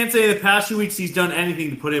 But you can't say in the past 2 weeks he's done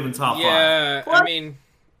anything to put him in top 5. Yeah, I mean –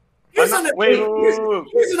 Here's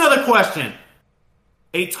another question.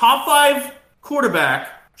 A top 5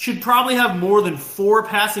 quarterback should probably have more than 4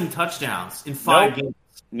 passing touchdowns in 5 games.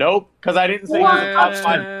 Nope, because I didn't say he's a top 5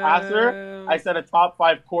 passer. I said a top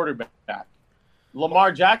 5 quarterback.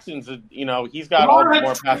 Lamar Jackson's, he's got more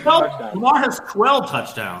passing touchdowns. Lamar has 12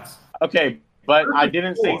 touchdowns. Okay, but I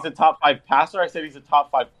didn't say he's a top 5 passer. I said he's a top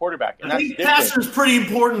 5 quarterback. And I think passer is pretty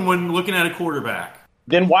important when looking at a quarterback.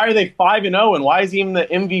 Then why are they 5-0, and why is he in the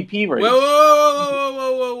MVP race?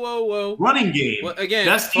 Whoa. Running game. Well, again,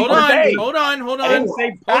 hold on. I didn't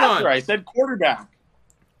say passer. I said quarterback.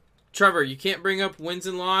 Trevor, you can't bring up wins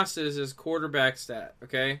and losses as quarterback stat,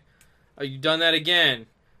 okay? You've done that again.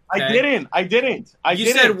 Okay? I didn't.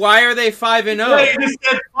 You said, why are they 5-0? You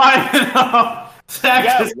said 5-0.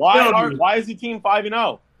 Yeah, why is the team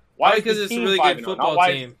 5-0? Why? Because it's a really good football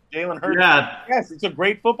team. Jalen Hurts. Yeah. Yes, it's a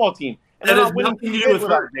great football team. And they're not winning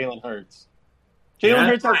without Jalen Hurts. Jalen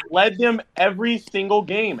Hurts has led them every single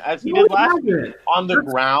game, as he did last year. On the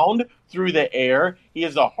ground, through the air. He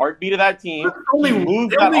is the heartbeat of that team. He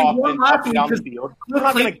moves that offense up and down the field.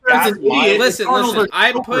 Listen.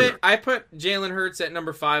 I put Jalen Hurts at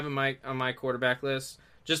number 5 on my quarterback list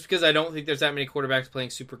just because I don't think there's that many quarterbacks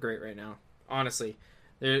playing super great right now. Honestly,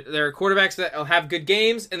 there are quarterbacks that will have good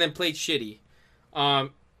games and then play shitty.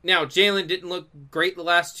 Now, Jalen didn't look great the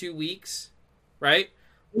last 2 weeks, right?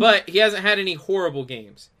 But he hasn't had any horrible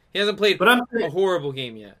games. He hasn't played a horrible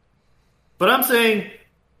game yet. But I'm saying,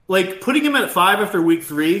 like, putting him at 5 after week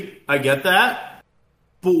 3, I get that.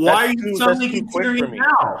 But why are you suddenly considering it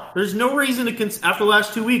now? There's no reason to after the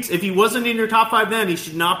last 2 weeks. If he wasn't in your top 5 then, he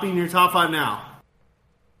should not be in your top 5 now.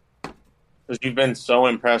 Because you've been so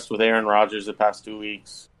impressed with Aaron Rodgers the past 2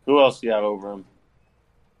 weeks. Who else do you have over him?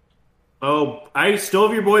 Oh, I still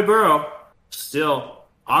have your boy Burrow. Still.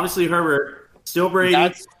 Obviously Herbert. Still Brady.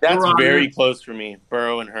 That's very close for me,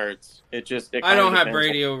 Burrow and Hurts. I don't have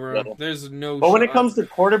Brady over him. There's no But when it comes to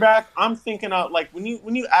quarterback, I'm thinking out, like, when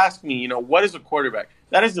you ask me, what is a quarterback?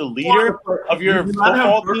 That is the leader of your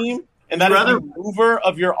football team, and that is the mover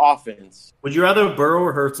of your offense. Would you rather have Burrow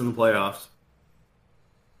or Hurts in the playoffs?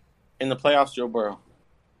 In the playoffs, Joe Burrow.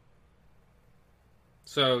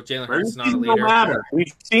 So Jalen Hurts is not a leader.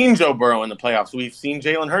 We've seen Joe Burrow in the playoffs. We've seen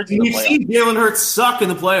Jalen Hurts in the playoffs. We've seen Jalen Hurts suck in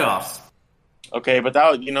the playoffs. Okay, but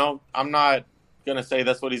I'm not going to say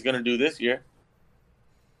that's what he's going to do this year.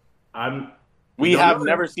 We have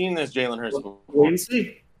never seen this Jalen Hurts before. Wait and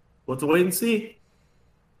see. Let's wait and see.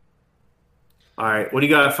 All right, what do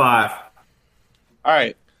you got at 5? All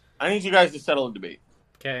right, I need you guys to settle a debate.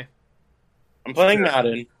 Okay. I'm playing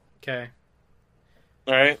Madden. Okay.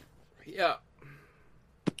 All right? Yeah.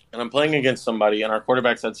 And I'm playing against somebody, and our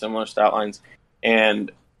quarterbacks had similar stat lines. And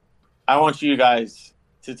I want you guys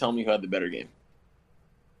to tell me who had the better game.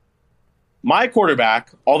 My quarterback,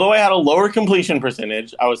 although I had a lower completion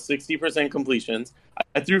percentage, I was 60% completions.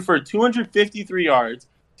 I threw for 253 yards,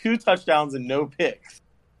 2 touchdowns, and no picks.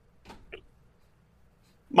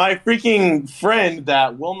 My freaking friend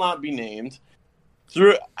that will not be named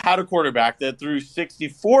had a quarterback that threw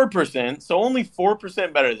 64%, so only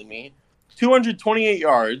 4% better than me, 228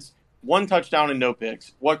 yards, 1 touchdown, and no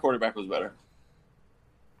picks. What quarterback was better?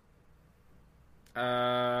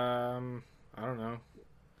 I don't know.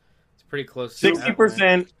 It's pretty close.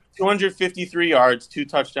 60%, 253 yards, 2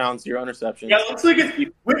 touchdowns, 0 interceptions. Yeah, let's look at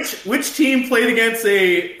which team played against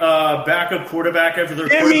a backup quarterback after their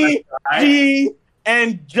Jimmy G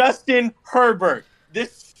and Justin Herbert.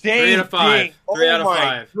 This same 3 out of 5. thing. 3 out of 5. Oh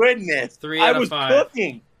my goodness. 3 out of 5. I was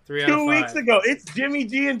cooking 3 out two of 5. weeks ago. It's Jimmy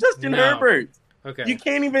G and Justin Herbert. Okay. You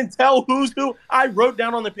can't even tell who's who. I wrote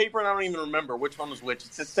down on the paper, and I don't even remember which one was which.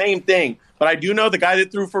 It's the same thing. But I do know the guy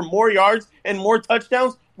that threw for more yards and more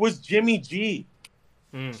touchdowns was Jimmy G.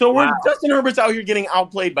 So Justin Herbert's out here getting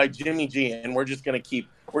outplayed by Jimmy G, and we're just going to keep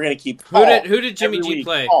Who did Jimmy G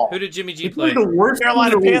play? Who did Jimmy G play? The worst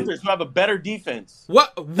Carolina Panthers, who have a better defense.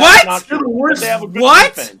 What? They're the worst. They have a good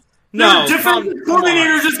What? defense. No, different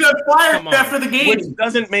coordinators just got fired after the game. Which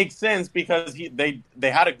doesn't make sense because they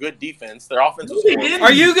had a good defense. Their offense was horrible.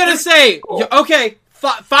 Are you going to say, okay,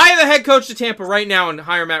 fire the head coach to Tampa right now and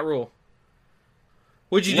hire Matt Rule?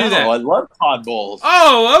 Would you do that? I love Todd Bowles.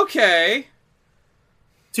 Oh, okay.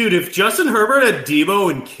 Dude, if Justin Herbert had Debo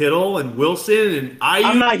and Kittle and Wilson and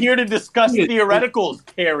I'm not here to discuss theoreticals,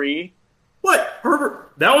 Kerry. What?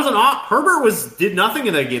 Herbert did nothing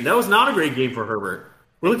in that game. That was not a great game for Herbert.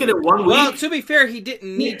 We're looking at 1 week. Well, to be fair, he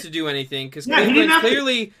didn't need to do anything because Cleveland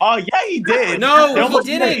clearly. Oh, yeah, he did. No, he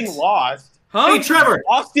didn't. He lost. Huh? Hey, Trevor.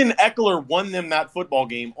 Austin Eckler won them that football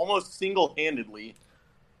game almost single-handedly.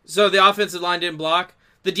 So the offensive line didn't block?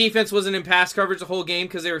 The defense wasn't in pass coverage the whole game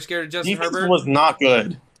because they were scared of Justin Herbert? Defense was not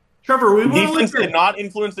good. Trevor, defense did not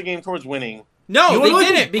influence the game towards winning. No, they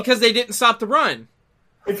didn't because they didn't stop the run.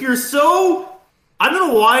 If you're so... I don't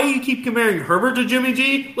know why you keep comparing Herbert to Jimmy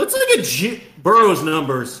G. Let's look at Burrow's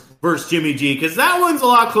numbers versus Jimmy G because that one's a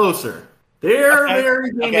lot closer. They're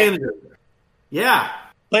very game managers. Yeah.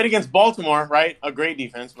 Played against Baltimore, right? A great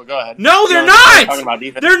defense, but go ahead. No, they're not!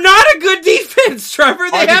 They're not a good defense,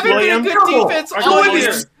 Trevor. They haven't been a good defense all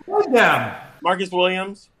year. Marcus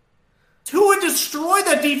Williams. Tua destroyed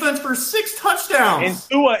that defense for 6 touchdowns. And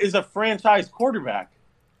Tua is a franchise quarterback.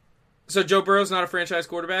 So Joe Burrow's not a franchise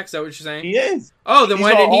quarterback? Is that what you're saying? He is. Oh, then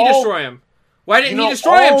why didn't he destroy him? Why didn't he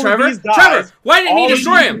destroy him, Trevor? Trevor, why didn't he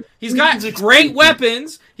destroy him? He's got great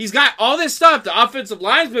weapons. He's got all this stuff. The offensive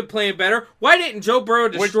line's been playing better. Why didn't Joe Burrow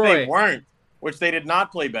destroy? Which they did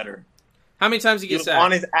not play better. How many times did he get sacked?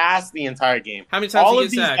 On his ass the entire game. How many times all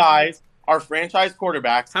did he of get sacked? These guys are franchise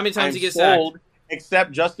quarterbacks. How many times did he get sacked?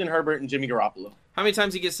 Except Justin Herbert and Jimmy Garoppolo. How many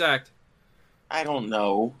times did he get sacked? I don't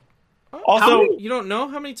know. Also, you don't know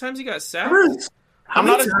how many times he got sacked? I'm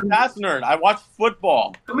not a stats nerd. I watch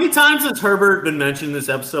football. How many times has Herbert been mentioned in this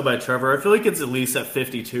episode by Trevor? I feel like it's at least at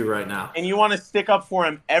 52 right now. And you want to stick up for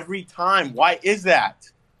him every time. Why is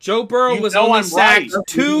that? Joe Burrow was only sacked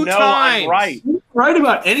 2 times. I'm right. right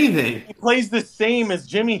about anything. He plays the same as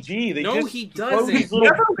Jimmy G. He throw doesn't. these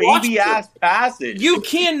little baby-ass passes. You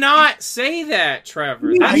cannot say that,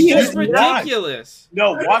 Trevor. That's He just is not. ridiculous.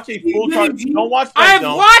 No, watch a full Chargers. Don't watch that.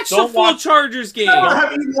 I've watched a full Chargers game.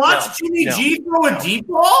 Have you watched Jimmy G throw a deep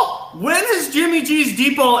ball? When has Jimmy G's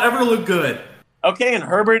deep ball ever looked good? Okay, and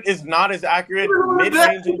Herbert is not as accurate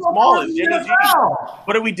mid-range and small as Jimmy G.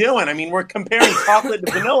 What are we doing? I mean, we're comparing chocolate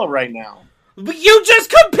to vanilla right now. But you just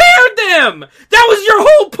compared them! That was your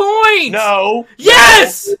whole point! No.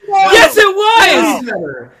 Yes! No. Yes, it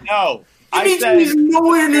was! No. Jimmy G's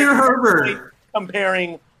nowhere near Herbert.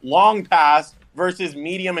 Comparing long pass versus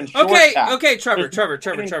medium and short pass. Okay, Trevor.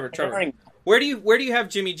 Where do you have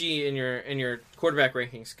Jimmy G in your quarterback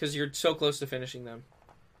rankings? Because you're so close to finishing them.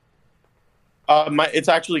 It's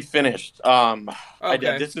actually finished.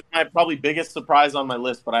 Okay. This is my probably biggest surprise on my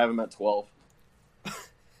list, but I have him at 12.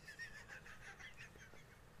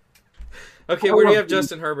 Okay, where do you have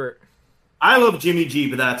Justin Herbert? I love Jimmy G,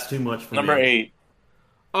 but that's too much for Number me. 8.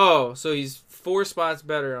 Oh, so he's 4 spots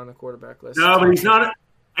better on the quarterback list. No, but he's not.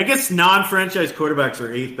 I guess non-franchise quarterbacks are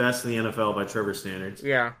 8th best in the NFL by Trevor standards.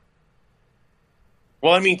 Yeah.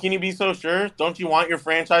 Well, I mean, can you be so sure? Don't you want your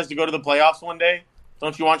franchise to go to the playoffs one day?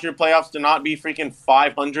 Don't you want your playoffs to not be freaking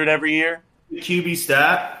 500 every year? QB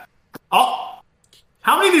stat. Oh,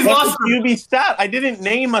 how many of these What's losses? the QB stat? I didn't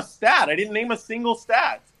name a stat. I didn't name a single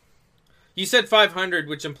stat. You said 500,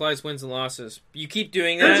 which implies wins and losses. You keep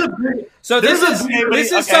doing There's that. a big- So this there's is a- this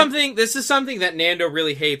is okay. something that Nando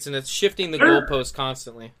really hates, and it's shifting the goalpost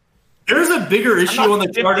constantly. There's a bigger issue on the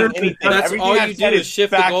shifting Chargers. anything. That's Everything all I've you do said is is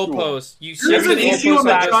shift factual. the goalpost. You There's shift the an issue on goalpost the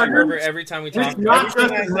on Justin Chargers. Herbert every time we talk It's about not it. Justin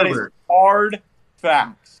Everything I said is Herbert. hard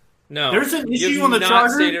facts. No, There's an issue you've on the not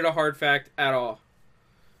Chargers. stated a hard fact at all.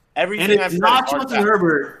 Everything And I've it's said not is hard Justin facts.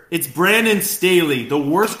 Herbert. It's Brandon Staley, the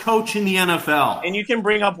worst coach in the NFL. And you can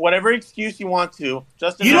bring up whatever excuse you want to.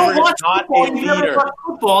 Justin You Herbert don't watch is not football. a You never leader. watch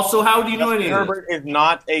football, so how do you know Justin any of this? Herbert is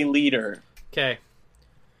not a leader. Okay,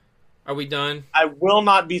 are we done? I will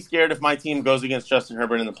not be scared if my team goes against Justin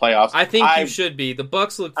Herbert in the playoffs. I think you should be. The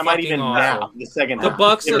Bucks look I might fucking even awful. nap the second The half.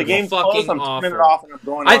 Bucks If look the game's fucking close, I'm turning it awful. off and I'm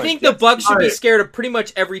going I on think it. the Bucks should be Alright. scared of pretty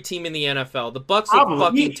much every team in the NFL. The Bucks look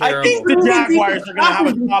Probably. fucking I terrible. think the Jaguars are going to have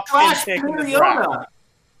a top 10 pick in the draft.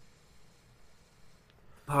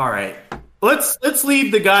 All right. Let's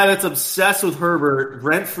leave the guy that's obsessed with Herbert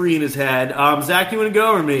rent-free in his head. Zach, you want to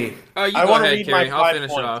go or me? Oh, you I go want to ahead, read Kerry. my I'll 5 finish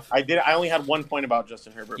points. it off. I only had 1 point about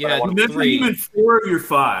Justin Herbert. Yeah, but I You want to mentioned Three. even 4 of your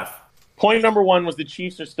 5. Point number 1 was the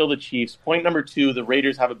Chiefs are still the Chiefs. Point number 2, the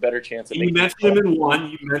Raiders have a better chance at You making mentioned the him in 1,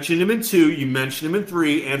 you mentioned him in 2, you mentioned him in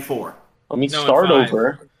 3, and 4. Let me No, start in 5.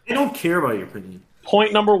 over. I don't care about your opinion.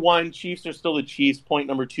 Point number 1, Chiefs are still the Chiefs. Point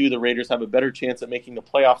number 2, the Raiders have a better chance at making the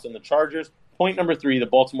playoffs than the Chargers. Point number 3, the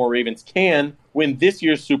Baltimore Ravens can win this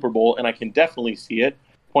year's Super Bowl, and I can definitely see it.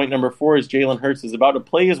 Point number 4 is Jalen Hurts is about to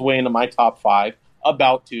play his way into my top 5.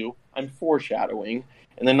 About to. I'm foreshadowing.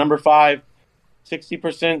 And then number 5,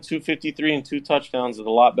 60%, 253, and 2 touchdowns is a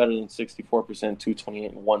lot better than 64%,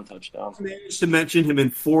 228, and 1 touchdown. I managed to mention him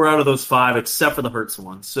in 4 out of those 5, except for the Hurts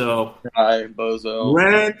one. So, Try, bozo.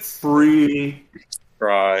 rent-free.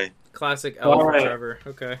 Try. Classic L All for right. Trevor.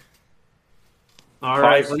 Okay. All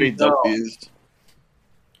right. 5 straight let's go. W's.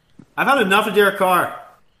 I've had enough of Derek Carr.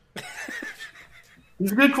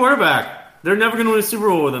 He's a good quarterback. They're never going to win a Super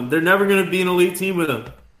Bowl with him. They're never going to be an elite team with him.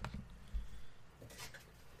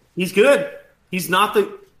 He's good. He's not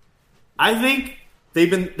the. I think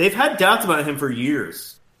they've had doubts about him for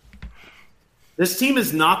years. This team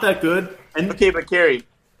is not that good, and Okay, but Kerry,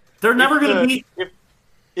 they're never going to be.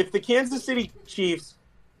 if the Kansas City Chiefs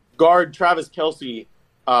guard Travis Kelce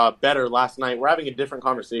better last night, we're having a different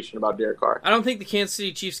conversation about Derek Carr. I don't think the Kansas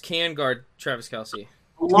City Chiefs can guard Travis Kelce.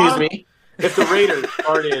 Excuse me. If the Raiders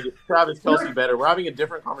guarded Travis Kelce better, we're having a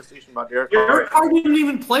different conversation about Derek Carr. Derek Carr didn't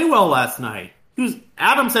even play well last night.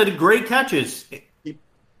 Adams had great catches.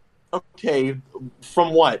 Okay,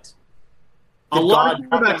 from what? A Did lot God of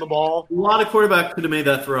drop quarterbacks- the ball? A lot of quarterbacks could have made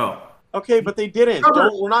that throw. Okay, but they didn't. Trevor.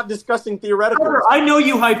 We're not discussing theoretical. Trevor, I know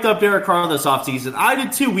you hyped up Derek Carr this offseason. I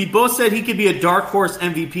did too. We both said he could be a dark horse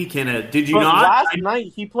MVP candidate. Did you But not? last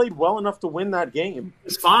night, he played well enough to win that game. He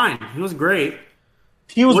was fine. He was great.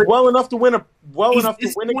 He was What- well enough to win He's a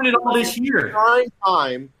disappointed all this year. prime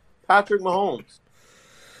time Patrick Mahomes.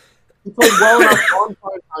 He played well enough on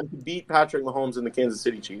prime time to beat Patrick Mahomes and the Kansas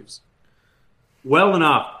City Chiefs. Well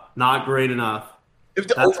enough, not great enough.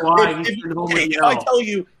 That's why he's been home with if the I L. tell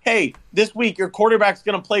you, hey, this week your quarterback's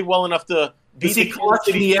going to play well enough to beat Is he the Kansas clutch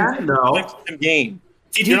in City the Chiefs end? No. next game.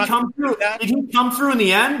 Did You're he not come through? that? Did he come through in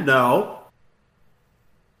the end? No.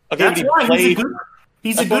 Okay, That's but why he he's a played. good.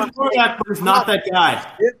 He's a good quarterback, but he's not that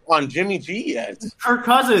guy. On Jimmy G yet. Kirk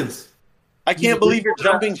Cousins. I can't believe you're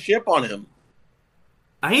jumping ship on him.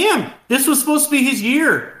 I am. This was supposed to be his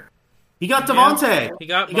year. He got Devontae. He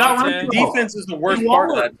got Monte. Defense is the worst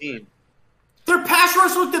part of that team. Their pass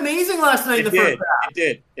rush looked amazing last night in the first half.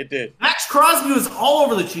 It did. Max Crosby was all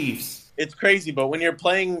over the Chiefs. It's crazy, but when you're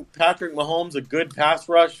playing Patrick Mahomes, a good pass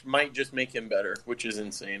rush might just make him better, which is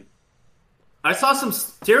insane. I saw some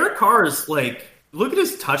Derek Carr's look at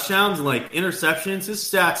his touchdowns and interceptions. His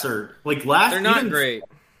stats are they're not great,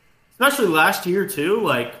 especially last year too.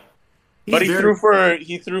 But he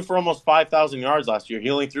threw for almost 5,000 yards last year.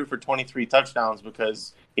 He only threw for 23 touchdowns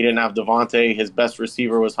because he didn't have Devontae. His best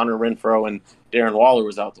receiver was Hunter Renfrow, and Darren Waller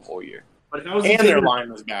was out the whole year. And their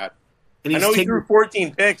line was bad. I know he threw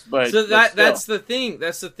 14 picks, but that's the thing.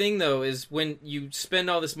 That's the thing, though, is when you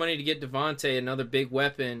spend all this money to get Devontae, another big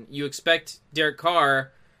weapon, you expect Derek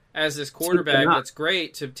Carr as this quarterback that's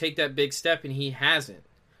great to take that big step, and he hasn't.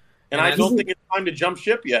 And I don't think it's time to jump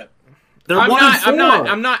ship yet.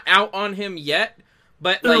 I'm not out on him yet,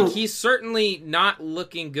 but he's certainly not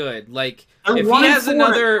looking good. If he has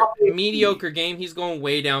another mediocre game, he's going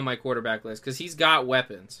way down my quarterback list because he's got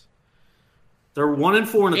weapons. They're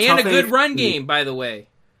 1-4 in and a good run game, by the way.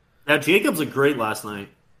 Yeah, Jacobs looked great last night.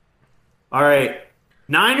 All right,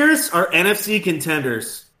 Niners are NFC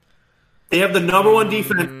contenders. They have the number one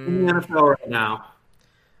defense in the NFL right now.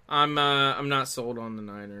 I'm not sold on the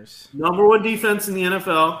Niners. Number one defense in the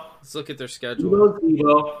NFL. Let's look at their schedule.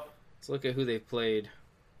 Let's look at who they've played.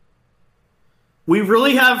 We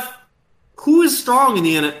really have who is strong in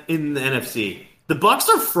the NFC. The Bucs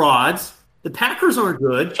are frauds. The Packers aren't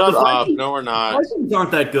good. Shut up. No, we're not. The Vikings aren't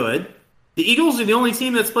that good. The Eagles are the only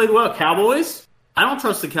team that's played well. Cowboys? I don't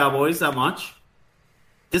trust the Cowboys that much.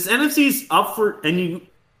 This NFC's up for Jimmy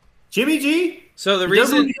G. So the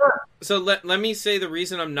reason. So let me say the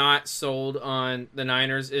reason I'm not sold on the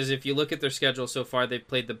Niners is if you look at their schedule so far, they've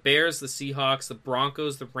played the Bears, the Seahawks, the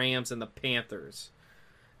Broncos, the Rams, and the Panthers.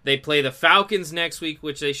 They play the Falcons next week,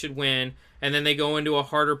 which they should win, and then they go into a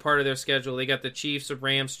harder part of their schedule. They got the Chiefs, the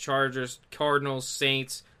Rams, Chargers, Cardinals,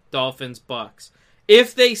 Saints, Dolphins, Bucks.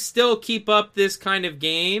 If they still keep up this kind of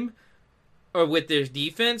game or with their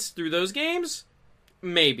defense through those games,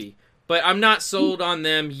 maybe. But I'm not sold on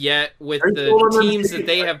them yet with the teams that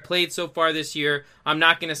they have played so far this year. I'm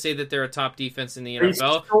not going to say that they're a top defense in the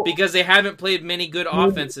NFL because they haven't played many good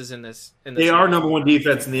offenses in this. They are number one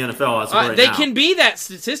defense in the NFL as of right they now. can be that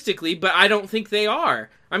statistically, but I don't think they are.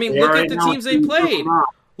 I mean, look at the teams they played.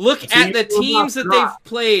 Look at the teams that they've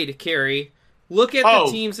played, Kerry. Look at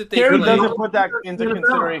the teams that they've played. Kerry doesn't put that into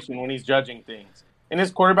consideration when he's judging things. In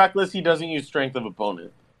his quarterback list, he doesn't use strength of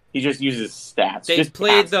opponent. He just uses stats. They've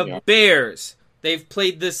played the Bears. They've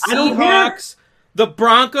played the Seahawks, the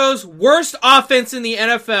Broncos. Worst offense in the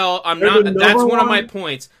NFL. That's one of my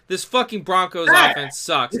points. This fucking Broncos offense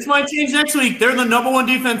sucks. This might change next week. They're the number one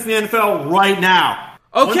defense in the NFL right now.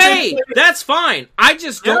 Okay, that's fine. I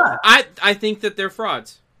just don't. I think that they're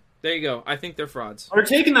frauds. There you go. I think they're frauds. They're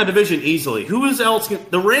taking that division easily. Who is else?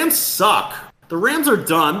 The Rams suck. The Rams are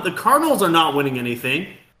done. The Cardinals are not winning anything.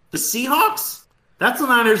 The Seahawks? That's the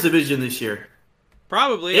Niners division this year.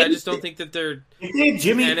 Probably. I just don't think that they're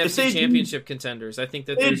NFC championship contenders. I think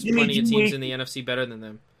that there's plenty of teams in the NFC better than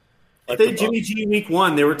them. If they had Jimmy G week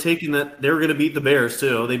one, they were taking that. They were going to beat the Bears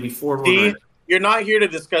too. They'd be 4-1. You're not here to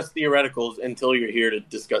discuss theoreticals until you're here to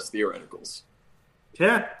discuss theoreticals.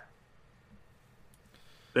 Yeah.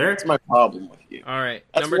 That's my problem with you. All right.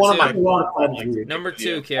 That's Number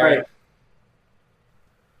two, Kerry.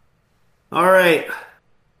 All right.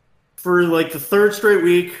 For the third straight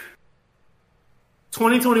week,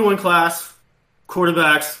 2021 class,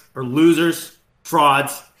 quarterbacks are losers,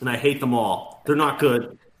 frauds, and I hate them all. They're not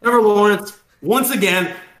good. Trevor Lawrence, once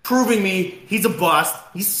again, proving me he's a bust.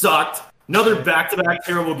 He sucked. Another back-to-back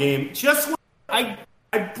terrible game. I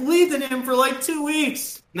believed in him for 2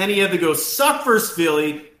 weeks. And then he had to go suck versus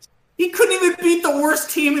Philly. He couldn't even beat the worst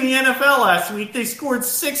team in the NFL last week. They scored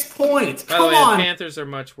 6 points. By the way, the Panthers are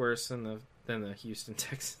much worse than the Houston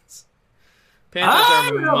Texans.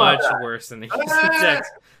 Panthers are much worse than the Houston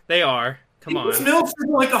Texans. They are. Come on. Mills for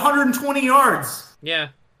 120 yards. Yeah.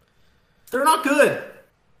 They're not good.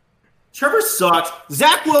 Trevor sucks.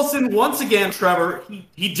 Zach Wilson, once again, Trevor,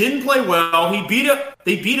 he didn't play well. They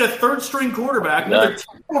beat a third-string quarterback. Another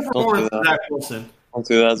terrible performance from Zach Wilson. Don't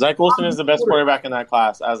do that. Zach Wilson is the best quarterback in that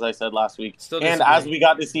class, as I said last week, and as we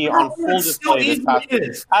got to see on full display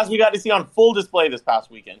this past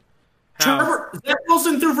weekend. Zach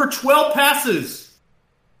Wilson threw for 12 passes.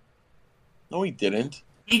 No, he didn't.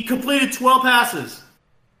 He completed 12 passes.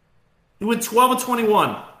 He went 12 of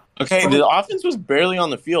 21. Okay, the offense was barely on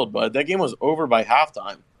the field, but that game was over by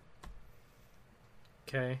halftime.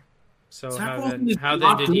 Okay. So Zach how Wilson then is how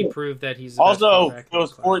not then did he good. prove that he's the best Also, quarterback it was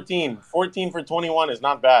in the class? 14. 14 for 21 is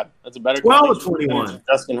not bad. That's a better 12 completion of 21. percentage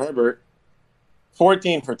than Justin Herbert.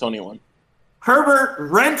 14 for 21. Herbert,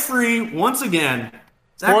 rent-free, once again.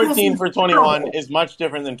 Zach 14 Wilson for is 21 terrible. is much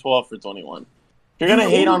different than 12 for 21. If you're going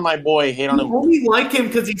to hate on my boy, hate on You him. only like him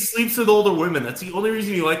because he sleeps with older women. That's the only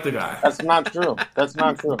reason you like the guy. That's not true. That's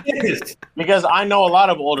not true. It is. Because I know a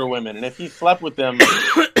lot of older women, and if he slept with them,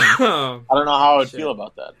 I don't know how I would Shit. feel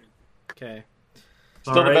about that. Okay.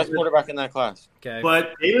 Still All the right. best quarterback in that class. Okay.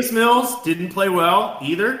 But Davis Mills didn't play well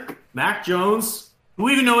either. Mac Jones, who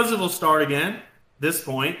even knows if he'll start again at this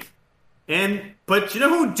point. But you know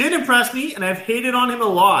who did impress me, and I've hated on him a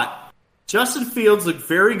lot? Justin Fields looked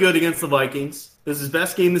very good against the Vikings. This is his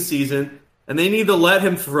best game this season, and they need to let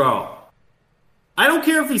him throw. I don't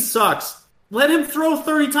care if he sucks. Let him throw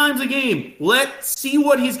 30 times a game. Let's see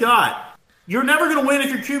what he's got. You're never going to win if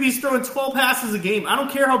your QB's throwing 12 passes a game. I don't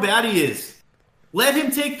care how bad he is. Let him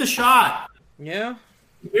take the shot. Yeah.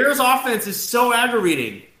 Bears offense is so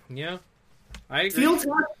aggravating. Yeah. I agree. Fields,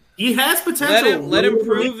 he has potential. Let him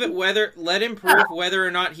prove that whether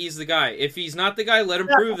or not he's the guy. If he's not the guy, let him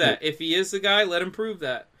prove that. If he is the guy, let him prove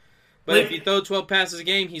that. But if you throw 12 passes a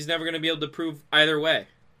game, he's never going to be able to prove either way.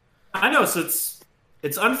 I know, so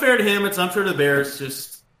it's unfair to him. It's unfair to the Bears.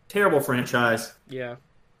 Just terrible franchise. Yeah.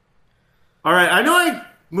 All right, I know I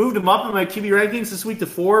moved him up in my QB rankings this week to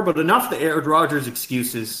 4, but enough of the Aaron Rodgers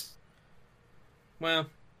excuses. Well,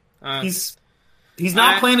 He's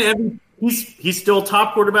not playing at MVP. He's still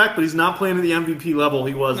top quarterback, but he's not playing at the MVP level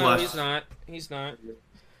he was no, last. he's not. He's not.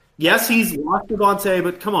 Yes, he's lost Devontae,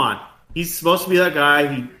 but come on, he's supposed to be that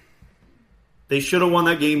guy. They should have won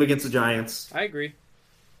that game against the Giants. I agree.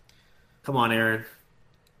 Come on, Aaron.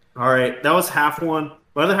 All right, that was half one.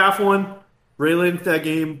 My other half one, related to that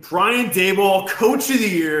game. Brian Daboll, Coach of the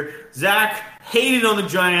Year. Zach hated on the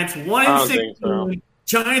Giants. 1-16. So.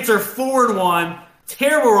 Giants are 4-1.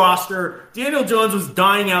 Terrible roster. Daniel Jones was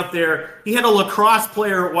dying out there. He had a lacrosse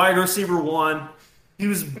player at wide receiver 1. He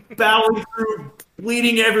was battling through,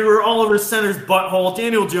 bleeding everywhere, all over his center's butthole.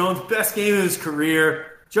 Daniel Jones, best game of his career.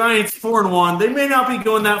 Giants 4-1. They may not be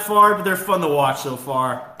going that far, but they're fun to watch so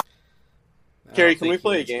far. Kerry, can we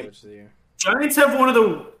play a game? Giants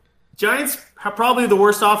have probably the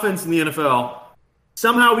worst offense in the NFL.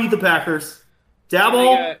 Somehow beat the Packers.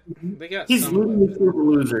 Dabble, They got he's some losing the Super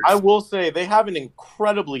Losers. I will say they have an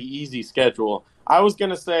incredibly easy schedule. I was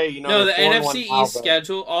gonna say, No, the they're 4-1 NFC now, East but-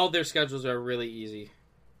 schedule, all their schedules are really easy.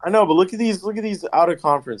 I know, but look at these out of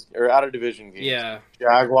conference or out of division games. Yeah.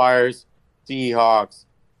 Jaguars, Seahawks,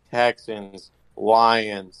 Texans,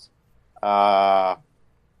 Lions,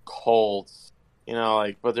 Colts.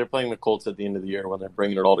 But they're playing the Colts at the end of the year when they're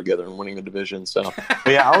bringing it all together and winning the division. So, but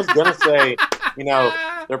yeah, I was gonna say,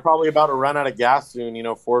 they're probably about to run out of gas soon.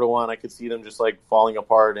 4-1. I could see them just falling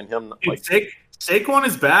apart and him Saquon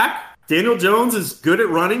is back. Daniel Jones is good at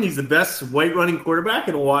running. He's the best white running quarterback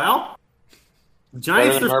in a while. The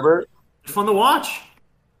Giants better than are Herbert. fun to watch.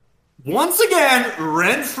 Once again,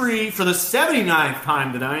 rent-free for the 79th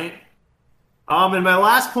time tonight. And my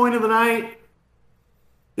last point of the night,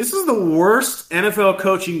 this is the worst NFL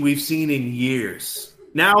coaching we've seen in years.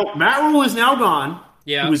 Now, Matt Rule is now gone.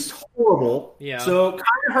 Yeah. He was horrible. Yeah. So it kind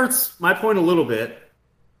of hurts my point a little bit.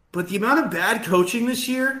 But the amount of bad coaching this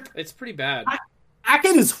year, It's pretty bad.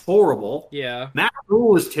 Hackett is horrible. Yeah. Matt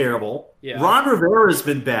Rule is terrible. Yeah. Ron Rivera has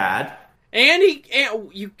been bad. And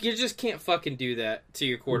you just can't fucking do that to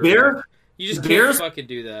your quarterback. You just can't fucking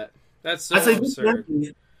do that. That's so As I just absurd.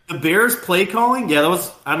 mentioned, the Bears play calling,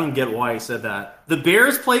 I don't get why he said that. The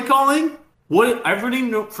Bears play calling, I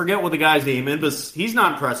really forget what the guy's name is, but he's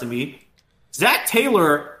not impressing me. Zach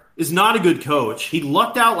Taylor is not a good coach. He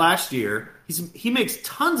lucked out last year. He makes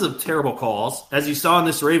tons of terrible calls, as you saw in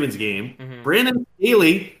this Ravens game. Mm-hmm. Brandon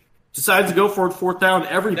Staley decides to go for it 4th down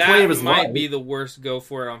every play of his That life. might be the worst go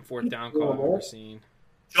for it on 4th down call I've ever seen.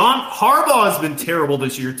 John Harbaugh has been terrible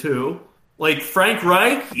this year, too. Frank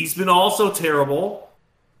Reich, he's been also terrible.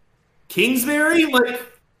 Kingsbury,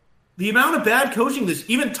 the amount of bad coaching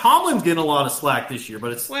even Tomlin's getting a lot of slack this year,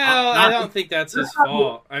 but it's I don't think that's his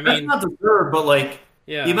fault. That's not deserved, but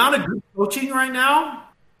yeah. the amount of good coaching right now,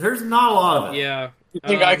 there's not a lot of it. Yeah. You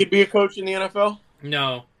think I could be a coach in the NFL?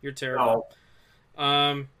 No, you're terrible.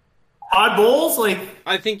 Odd Bowles,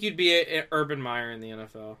 I think you'd be a Urban Meyer in the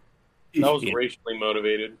NFL. That was racially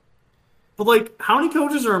motivated. But how many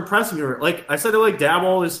coaches are impressing you? I said,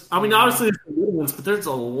 Dabble is. I mean, obviously there's good ones, but there's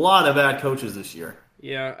a lot of bad coaches this year.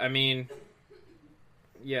 Yeah, a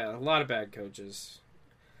lot of bad coaches,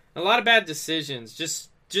 a lot of bad decisions. Just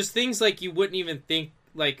just things like you wouldn't even think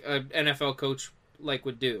like an NFL coach like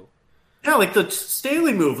would do. Yeah, like the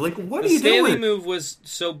Staley move. Like, what The are you Staley doing? move was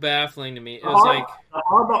so baffling to me. It was like,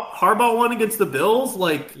 Harbaugh one against the Bills.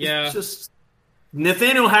 Like, Yeah. it's just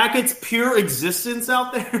Nathaniel Hackett's pure existence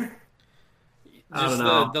out there. I just don't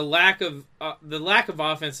know. the lack of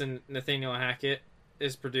offense in Nathaniel Hackett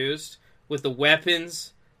is produced with the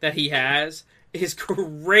weapons that he has is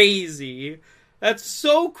crazy. That's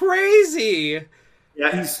so crazy.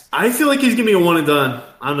 Yeah, I feel like he's gonna be a one and done.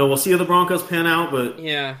 I don't know. We'll see how the Broncos pan out, but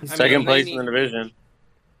Yeah, Second place in the division.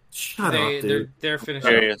 shut up, dude. they're finishing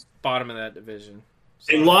Serious. bottom of that division.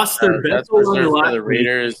 So, They lost their That's best one reserved for last the week.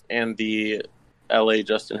 Raiders and the LA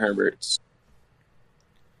Justin Herberts.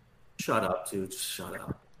 Shut up, dude. Just shut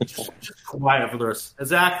up. Just quiet for the rest.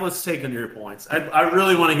 Zach, let's take on your points. I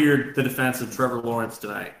really want to hear the defense of Trevor Lawrence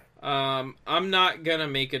tonight. I'm not gonna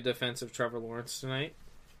make a defense of Trevor Lawrence tonight.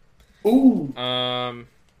 Ooh.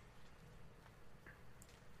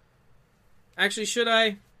 Actually, should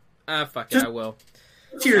I? Fuck it, I will.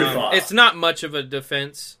 Let's hear your thoughts. It's not much of a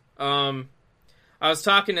defense. I was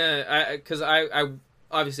talking to, because I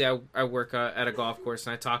obviously I work at a golf course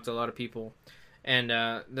and I talk to a lot of people, and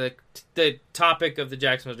the topic of the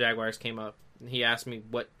Jacksonville Jaguars came up. And he asked me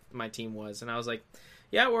what my team was, and I was like,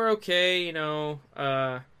 "Yeah, we're okay." You know,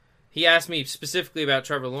 he asked me specifically about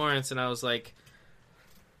Trevor Lawrence, and I was like,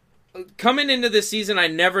 coming into this season, I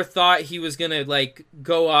never thought he was gonna like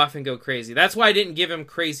go off and go crazy. That's why I didn't give him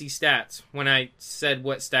crazy stats when I said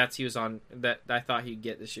what stats he was on that I thought he'd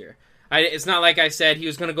get this year. It's not like I said he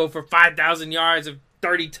was gonna go for 5,000 yards of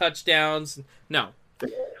 30 touchdowns. No,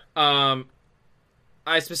 I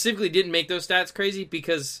specifically didn't make those stats crazy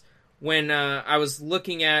because when I was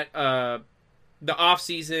looking at the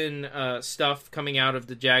offseason stuff coming out of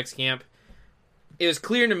the Jags camp, it was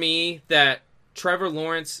clear to me that Trevor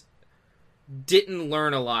Lawrence didn't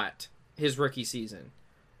learn a lot his rookie season.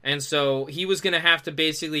 And so he was going to have to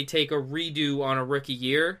basically take a redo on a rookie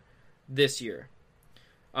year this year.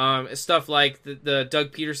 Stuff like the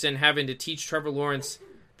Doug Peterson having to teach Trevor Lawrence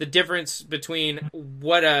the difference between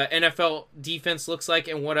what a NFL defense looks like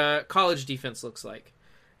and what a college defense looks like.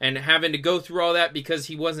 And having to go through all that because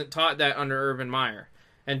he wasn't taught that under Urban Meyer.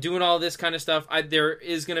 And doing all this kind of stuff, there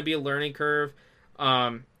is going to be a learning curve.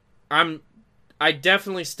 I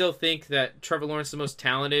definitely still think that Trevor Lawrence is the most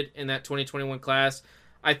talented in that 2021 class.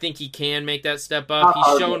 I think he can make that step up.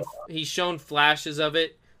 He's shown flashes of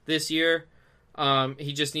it this year.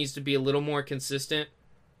 He just needs to be a little more consistent.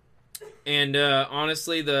 And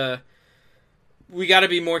honestly, we got to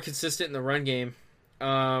be more consistent in the run game.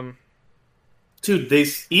 Dude,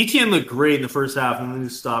 ETN looked great in the first half, and then they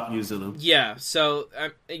stopped using them. Yeah, so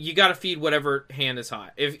you got to feed whatever hand is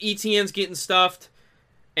hot. If ETN's getting stuffed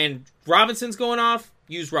and Robinson's going off,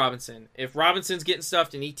 use Robinson. If Robinson's getting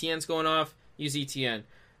stuffed and ETN's going off, use ETN.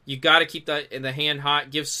 You got to keep the hand hot.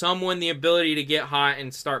 Give someone the ability to get hot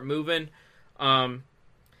and start moving. And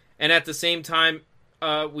at the same time,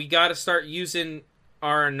 we got to start using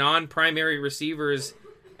our non-primary receivers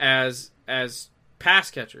as pass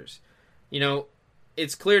catchers. You know,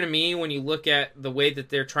 it's clear to me when you look at the way that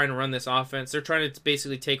they're trying to run this offense, they're trying to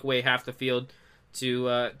basically take away half the field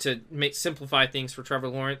to simplify things for Trevor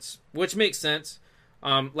Lawrence, which makes sense.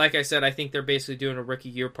 Like I said, I think they're basically doing a rookie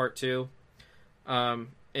year part 2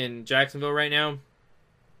 in Jacksonville right now.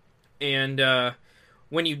 And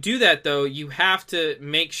when you do that, though, you have to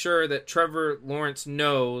make sure that Trevor Lawrence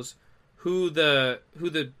knows who the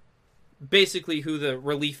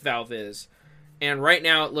relief valve is. And right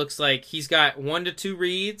now it looks like he's got 1 to 2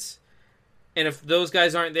 reads, and if those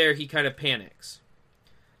guys aren't there, he kind of panics.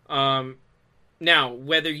 Now,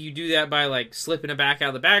 whether you do that by like slipping it back out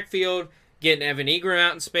of the backfield, getting Evan Ingram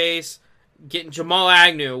out in space, getting Jamal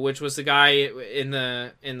Agnew, which was the guy in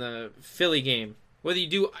the Philly game, whether you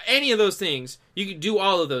do any of those things, you can do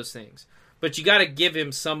all of those things. But you got to give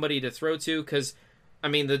him somebody to throw to, because I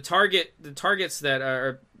mean the targets that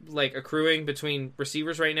are like accruing between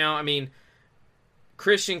receivers right now. I mean,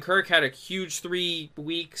 Christian Kirk had a huge 3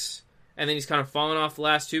 weeks, and then he's kind of fallen off the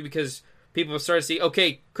last 2 because people have started to see,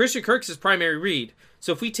 okay, Christian Kirk's his primary read.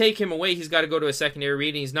 So if we take him away, he's got to go to a secondary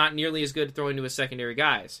read, and he's not nearly as good at throwing to his secondary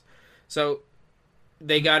guys. So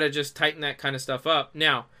they got to just tighten that kind of stuff up.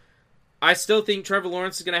 Now, I still think Trevor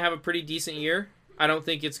Lawrence is going to have a pretty decent year. I don't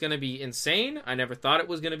think it's going to be insane. I never thought it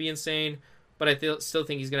was going to be insane, but I still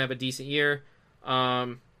think he's going to have a decent year.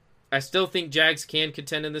 I still think Jags can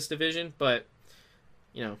contend in this division, but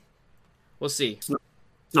you know, we'll see.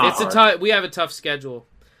 We have a tough schedule.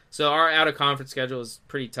 So our out-of-conference schedule is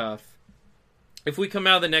pretty tough. If we come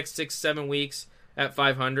out of the next 6-7 weeks at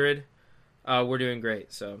 500, we're doing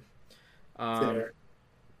great. So,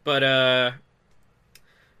 But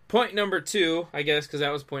point number 2, I guess, because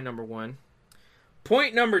that was point number 1.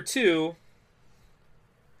 Point number 2,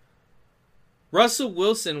 Russell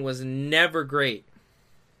Wilson was never great.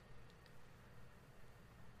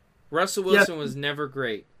 Russell Wilson was never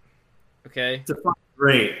great. Okay? It's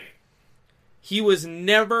great. He was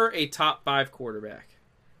never a top 5 quarterback.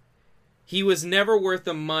 He was never worth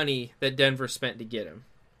the money that Denver spent to get him.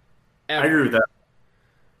 Ever. I agree with that.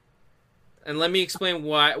 And let me explain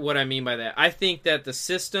what I mean by that. I think that the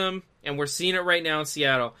system, and we're seeing it right now in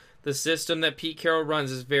Seattle, the system that Pete Carroll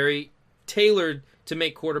runs is very tailored to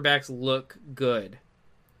make quarterbacks look good.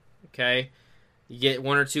 Okay? You get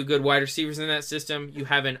 1 or 2 good wide receivers in that system, you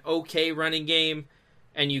have an okay running game,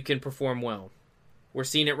 and you can perform well. We're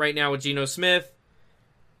seeing it right now with Geno Smith.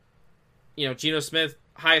 You know, Geno Smith,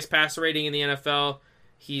 highest passer rating in the NFL.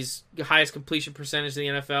 He's the highest completion percentage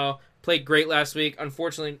in the NFL. Played great last week.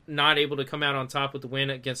 Unfortunately, not able to come out on top with the win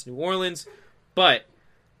against New Orleans. But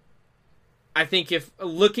I think if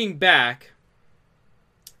looking back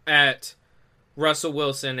at Russell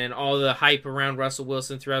Wilson and all the hype around Russell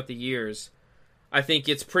Wilson throughout the years, I think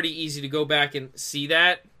it's pretty easy to go back and see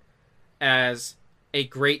that as a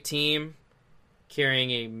great team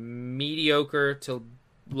carrying a mediocre to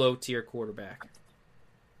low-tier quarterback.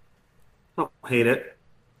 I don't hate it.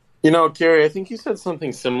 You know, Kerry, I think you said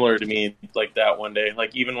something similar to me like that one day.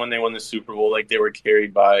 Like, even when they won the Super Bowl, like, they were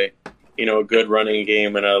carried by, you know, a good running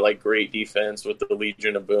game and a, like, great defense with the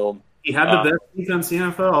Legion of Boom. He had the best defense in the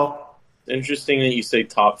NFL. Interesting that you say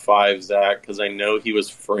top 5, Zach, because I know he was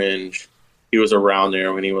fringe. He was around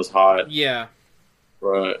there when he was hot. Yeah.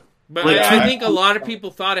 Right. But I think a lot of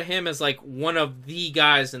people thought of him as, like, one of the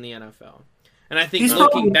guys in the NFL. And I think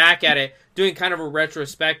looking back at it, doing kind of a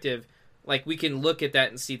retrospective, like, we can look at that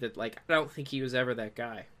and see that, like, I don't think he was ever that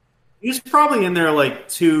guy. He was probably in there, like,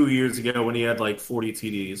 2 years ago when he had, like, 40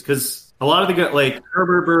 TDs. Because a lot of the guys, like,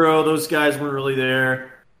 Herbert, Burrow, those guys weren't really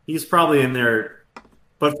there. He's probably in there.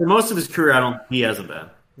 But for most of his career, he hasn't been.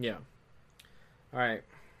 Yeah. All right.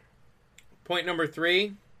 Point number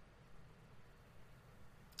 3.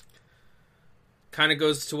 Kind of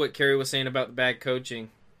goes to what Kerry was saying about the bad coaching.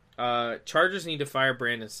 Chargers need to fire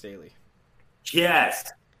Brandon Staley.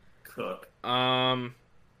 Yes. Cook.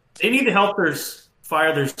 They need to help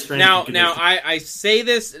fire their strength. Now I say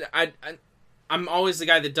this. I'm always the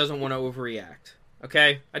guy that doesn't want to overreact.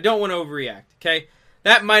 Okay, I don't want to overreact. Okay,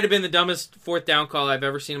 that might have been the dumbest 4th down call I've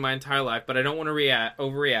ever seen in my entire life, but I don't want to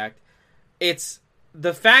overreact. It's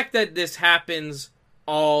the fact that this happens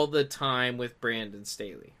all the time with Brandon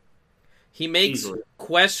Staley. He makes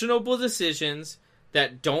questionable decisions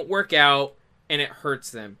that don't work out, and it hurts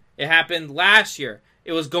them. It happened last year.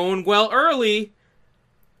 It was going well early,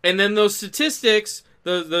 and then those statistics,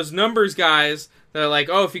 those numbers guys, they're like,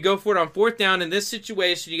 oh, if you go for it on 4th down in this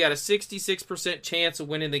situation, you got a 66% chance of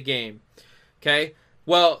winning the game. Okay?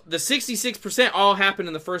 Well, the 66% all happened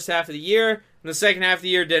in the first half of the year, and the second half of the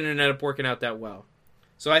year didn't end up working out that well.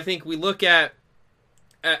 So I think we look at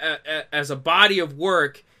as a body of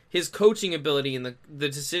work, his coaching ability and the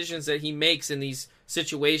decisions that he makes in these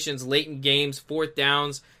situations, late in games, 4th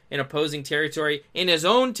downs, in opposing territory, in his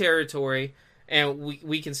own territory, and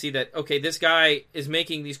we can see that, okay, this guy is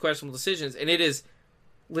making these questionable decisions, and it is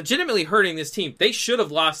legitimately hurting this team. They should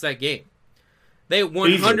have lost that game. They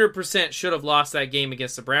 100% should have lost that game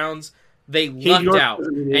against the Browns. They lucked out.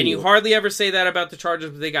 And you hardly ever say that about the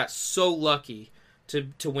Chargers, but they got so lucky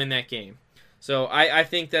to win that game. So I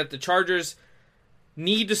think that the Chargers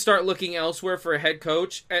need to start looking elsewhere for a head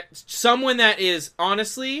coach. Someone that is,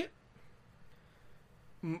 honestly,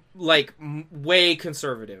 like, way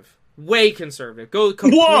conservative. Way conservative. Go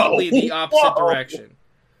completely the opposite direction.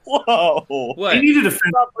 Whoa. What? They need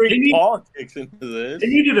a politics into this. They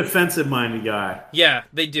need a defensive-minded guy. Yeah,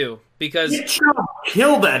 they do. Because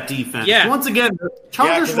kill that defense. Yeah. Once again, the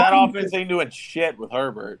Chargers because that offense ain't doing shit with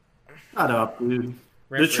Herbert. Shut up, dude.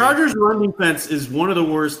 The Chargers' run defense is one of the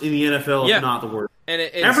worst in the NFL, if not the worst. And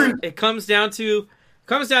it comes down to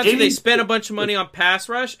they spent a bunch of money on pass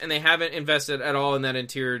rush, and they haven't invested at all in that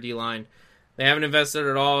interior D-line. They haven't invested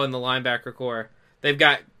at all in the linebacker core. They've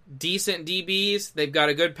got decent DBs. They've got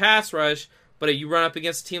a good pass rush, but you run up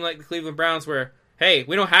against a team like the Cleveland Browns where, hey,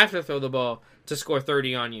 we don't have to throw the ball to score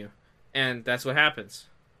 30 on you. And that's what happens.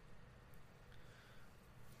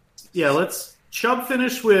 Yeah, Chubb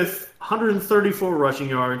finished with 134 rushing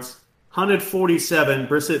yards, 147,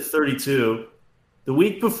 Brissett 32. The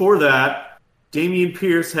week before that, Dameon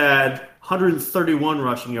Pierce had 131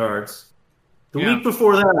 rushing yards. The week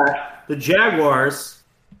before that, the Jaguars,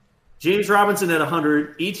 James Robinson had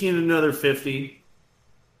 100, Etienne another 50.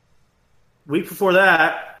 Week before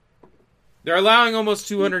that, They're allowing almost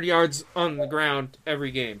 200 yards on the ground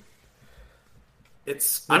every game.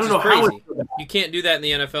 I don't know how crazy. You can't do that in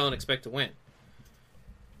the NFL and expect to win.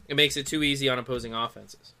 It makes it too easy on opposing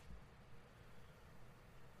offenses.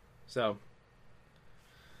 So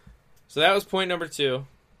that was point number 2.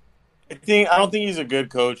 I don't think he's a good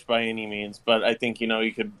coach by any means, but I think,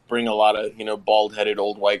 you could bring a lot of, bald-headed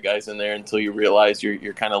old white guys in there until you realize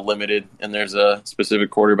you're kind of limited and there's a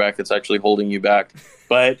specific quarterback that's actually holding you back.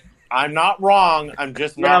 But I'm not wrong. I'm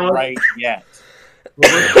just not right yet.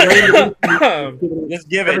 Just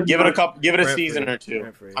give it a season or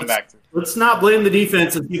two. I'm back. Let's not blame the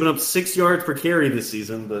defense of keeping up 6 yards per carry this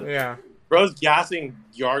season. But yeah, bro's gassing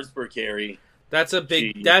yards per carry. That's a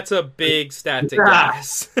big stat to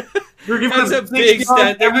gas. That's a big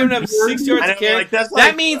stat. They're giving up 6 yards per carry.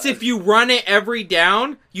 That means if you run it every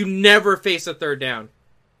down, you never face a third down.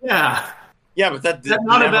 Yeah. Yeah, but that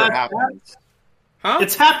never happens. Huh?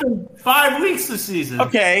 It's happened 5 weeks this season.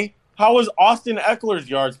 Okay. How was Austin Eckler's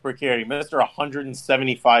yards per carry? Mr.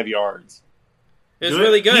 175 yards. It was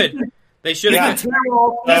really good. They should have.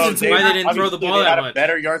 Why they didn't throw the ball that much?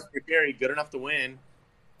 Better yards per carry, good enough to win.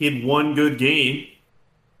 He had one good game.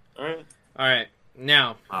 All right.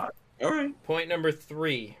 Now, all right. Point number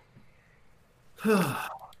 3.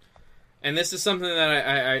 And this is something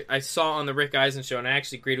that I saw on the Rick Eisen show, and I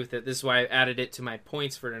actually agreed with it. This is why I added it to my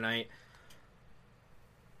points for tonight.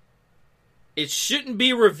 It shouldn't be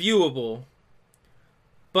reviewable,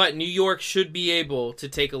 but New York should be able to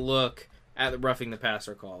take a look at the roughing the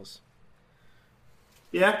passer calls.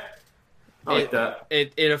 Yeah, I like that.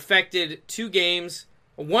 It affected 2 games.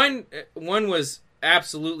 One was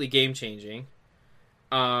absolutely game changing,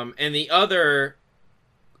 and the other,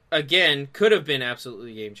 again, could have been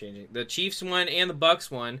absolutely game changing. The Chiefs won and the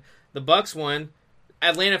Bucks won. The Bucks won.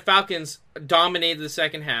 Atlanta Falcons dominated the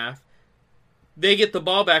second half. They get the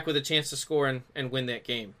ball back with a chance to score and win that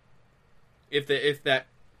game. If that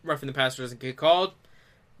roughing the passer doesn't get called,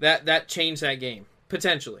 that changed that game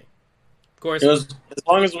potentially. Of course, as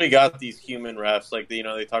long as we got these human refs, like they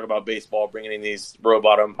talk about baseball, bringing in these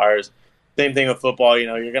robot umpires. Same thing with football.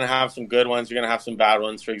 You're going to have some good ones. You're going to have some bad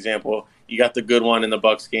ones. For example, you got the good one in the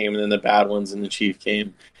Bucks game, and then the bad ones in the Chief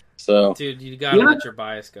game. So, dude, you got to let your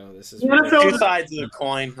bias go. This is 2 sides of the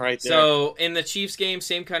coin right there. So in the Chiefs game,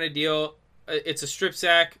 same kind of deal. It's a strip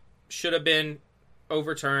sack, should have been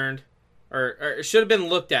overturned, or should have been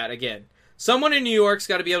looked at again. Someone in New York's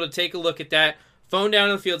got to be able to take a look at that, phone down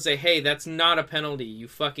to the field and say, hey, that's not a penalty, you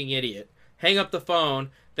fucking idiot. Hang up the phone,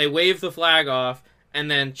 they wave the flag off,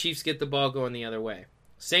 and then Chiefs get the ball going the other way.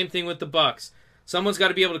 Same thing with the Bucks. Someone's got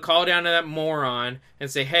to be able to call down to that moron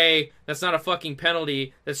and say, hey, that's not a fucking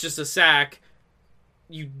penalty, that's just a sack,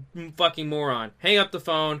 you fucking moron. Hang up the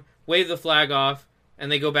phone, wave the flag off,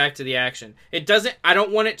 and they go back to the action. I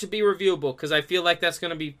don't want it to be reviewable, because I feel like that's going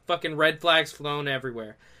to be fucking red flags flown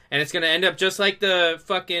everywhere. And it's going to end up just like the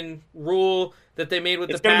fucking rule that they made with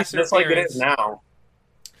the pass interference. It's like it is now.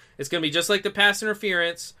 It's going to be just like the pass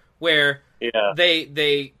interference, where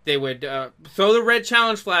they would throw the red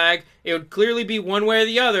challenge flag. It would clearly be one way or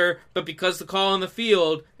the other, but because the call on the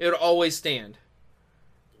field, it would always stand.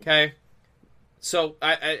 Okay? So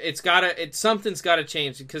something's got to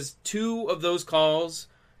change, because 2 of those calls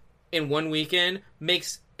in one weekend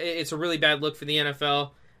it's a really bad look for the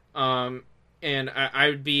NFL. And I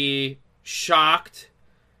would be shocked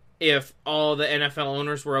if all the NFL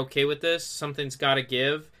owners were okay with this. Something's got to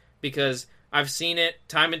give, because I've seen it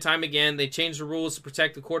time and time again. They change the rules to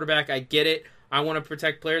protect the quarterback. I get it. I want to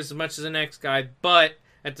protect players as much as the next guy, but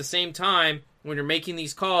at the same time, when you're making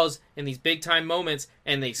these calls in these big time moments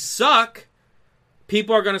and they suck,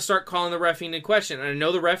 people are going to start calling the ref into question. And I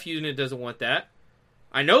know the ref unit doesn't want that.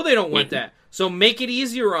 I know they don't want that. So make it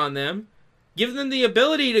easier on them. Give them the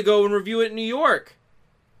ability to go and review it in New York.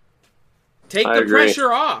 Take the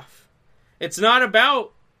pressure off. It's not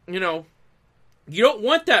about, you don't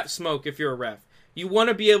want that smoke if you're a ref. You want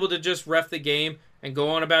to be able to just ref the game and go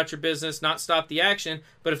on about your business, not stop the action.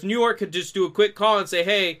 But if New York could just do a quick call and say,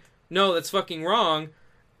 hey, no, that's fucking wrong,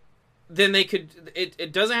 then they could,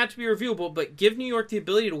 it doesn't have to be reviewable, but give New York the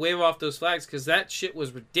ability to wave off those flags, because that shit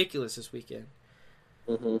was ridiculous this weekend.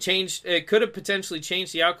 Mm-hmm. It could have potentially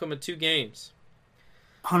changed the outcome of 2 games.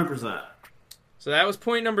 100%. So that was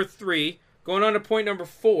point number 3. Going on to point number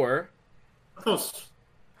 4. Huh?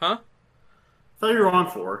 I thought you were on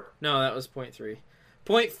 4. No, that was point 3.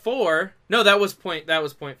 Point 4. No, that was point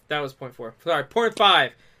 4. Sorry, point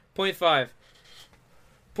 5. Point 5.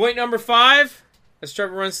 Point number 5. As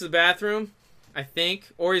Trevor runs to the bathroom, I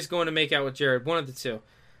think, or he's going to make out with Jared. One of the 2.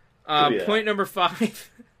 Point number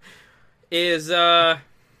 5 is I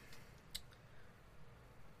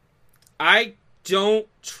I don't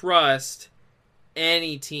trust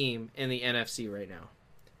any team in the NFC right now.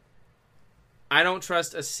 I don't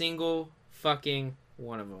trust a single fucking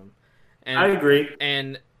one of them. And, I agree.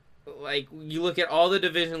 And like you look at all the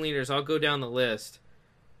division leaders, I'll go down the list.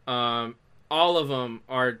 All of them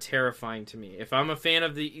are terrifying to me. If I'm a fan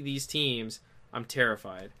of these teams, I'm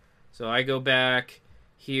terrified. So I go back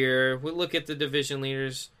here. We look at the division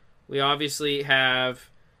leaders. We obviously have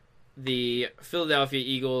the Philadelphia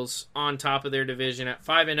Eagles on top of their division at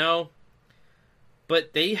 5-0,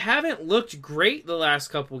 but they haven't looked great the last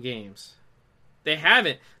couple games. They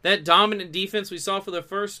haven't. That dominant defense we saw for the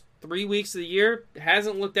first 3 weeks of the year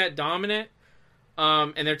hasn't looked that dominant.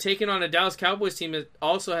 And they're taking on a Dallas Cowboys team that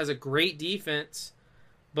also has a great defense,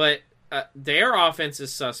 but their offense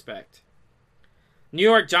is suspect. New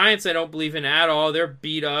York Giants, I don't believe in at all. They're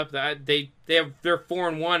beat up. They're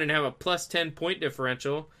 4-1 and have a plus 10 point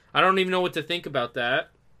differential. I don't even know what to think about that.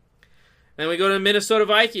 Then we go to the Minnesota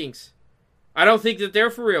Vikings. I don't think that they're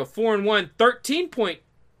for real. 4-1, 13 point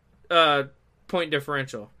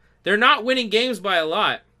differential. They're not winning games by a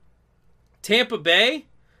lot. Tampa Bay,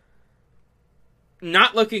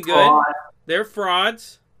 not looking good. They're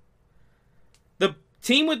frauds. The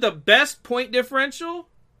team with the best point differential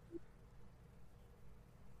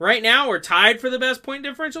right now, or tied for the best point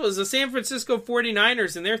differential, is the San Francisco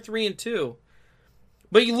 49ers, and they're 3-2.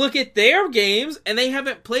 But you look at their games, and they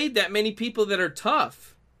haven't played that many people that are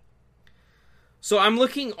tough. So I'm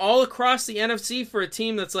looking all across the NFC for a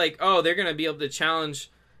team that's like, oh, they're going to be able to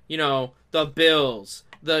challenge, the Bills,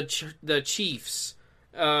 the Chiefs,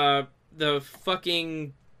 the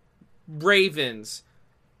fucking Ravens,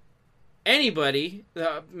 anybody,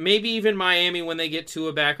 maybe even Miami when they get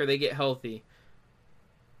Tua back or they get healthy.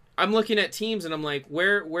 I'm looking at teams and I'm like,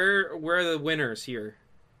 where are the winners here?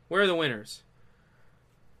 Where are the winners?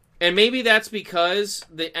 And maybe that's because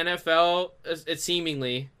the NFL, it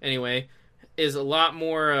seemingly anyway, is a lot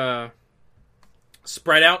more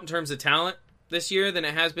spread out in terms of talent this year than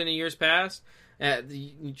it has been in years past.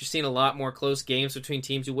 You're seeing a lot more close games between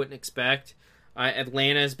teams you wouldn't expect.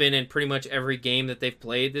 Atlanta has been in pretty much every game that they've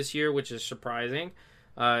played this year, which is surprising.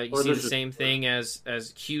 You see the same thing as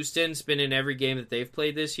Houston's been in every game that they've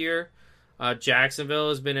played this year. Jacksonville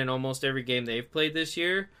has been in almost every game they've played this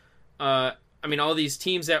year. All these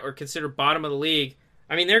teams that were considered bottom of the league,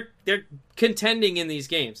 they're contending in these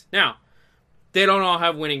games. Now, they don't all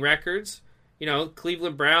have winning records.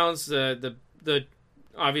 Cleveland Browns, the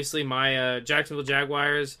obviously my Jacksonville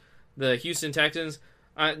Jaguars, the Houston Texans,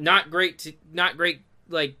 not great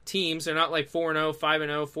teams. They're not like 4-0,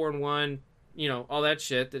 5-0, 4-1. All that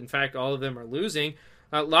shit. In fact, all of them are losing.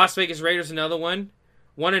 Las Vegas Raiders, another one,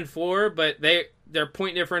 1-4, but their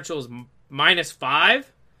point differential is -5.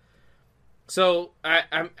 So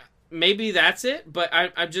I'm maybe that's it, but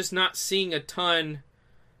I'm just not seeing a ton.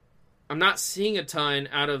 I'm not seeing a ton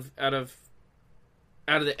out of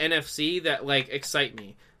the NFC that excite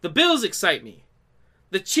me. The Bills excite me.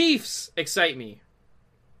 The Chiefs excite me.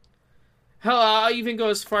 Hell, I'll even go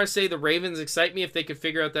as far as say the Ravens excite me if they could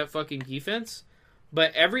figure out that fucking defense.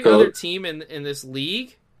 But every other team in this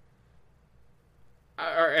league,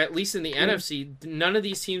 or at least in the NFC, none of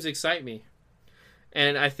these teams excite me.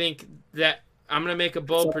 And I think that I'm going to make a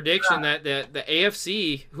bold prediction that the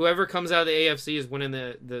AFC, whoever comes out of the AFC is winning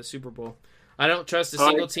the Super Bowl. I don't trust a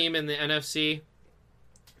single team in the NFC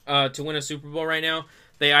to win a Super Bowl right now.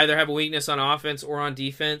 They either have a weakness on offense or on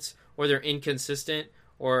defense, or they're inconsistent,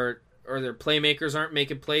 or their playmakers aren't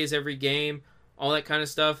making plays every game. All that kind of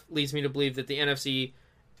stuff leads me to believe that the NFC,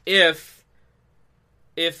 if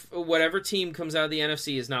whatever team comes out of the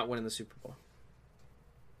NFC is not winning the Super Bowl.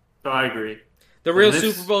 I agree. The real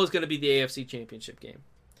Super Bowl is going to be the AFC Championship game.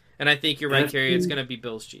 And I think you're right, Kerry. It's going to be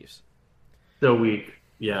Bills-Chiefs. So weak.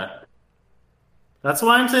 Yeah. That's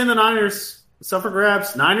why I'm saying the Niners, it's up for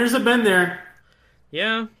grabs. Niners have been there.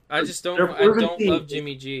 Yeah. I just don't love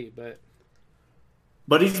Jimmy G,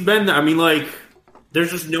 But he's been there. There's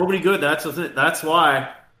just nobody good. That's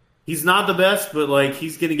why. He's not the best, but,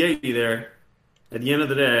 he's going to get you there at the end of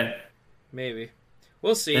the day. Maybe.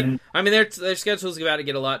 We'll see. And, their schedule's about to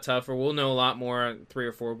get a lot tougher. We'll know a lot more in 3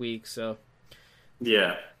 or 4 weeks. So,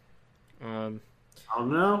 yeah. I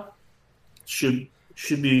don't know. Should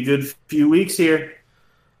be a good few weeks here.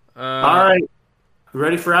 All right.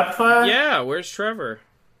 Ready for rapid fire? Yeah. Where's Trevor?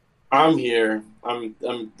 I'm here. I'm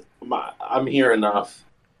here enough.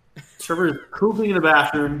 Trevor's pooping in the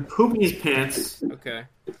bathroom, pooping his pants. Okay.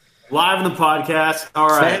 Live on the podcast. All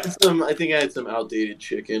right. I think I had some outdated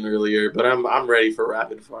chicken earlier, but I'm ready for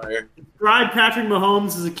rapid fire. Describe Patrick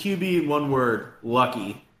Mahomes as a QB in one word.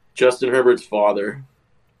 Lucky. Justin Herbert's father.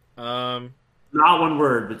 Not one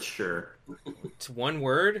word, but sure. It's one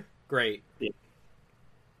word? Great.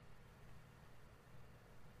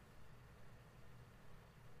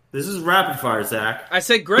 This is rapid fire, Zach. I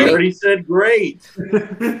said I great. already said great.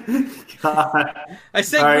 God. I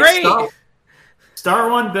said All right, great.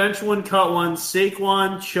 Start one, bench one, cut one.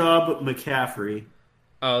 Saquon, Chubb, McCaffrey.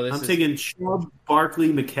 Oh, this I'm is taking Chubb,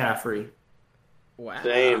 Barkley, McCaffrey. wow.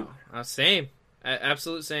 Same. Same.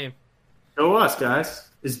 Absolute same. Go us, guys.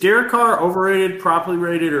 Is Derek Carr overrated, properly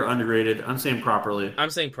rated, or underrated? I'm saying properly. I'm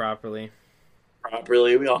saying properly.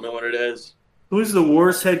 Properly, we all know what it is. Who's the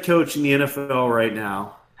worst head coach in the NFL right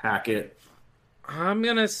now? Hackett. I'm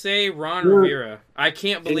gonna say Ron You're- Rivera. I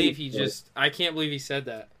can't believe he said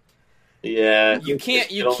that. Yeah. You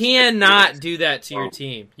cannot do that to your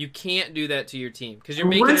team. You can't do that to your team because you're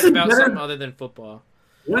making Wentz it is about better- something other than football.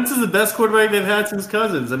 Wentz is the best quarterback they've had since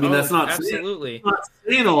Cousins. I mean, Oh, that's not absolutely. not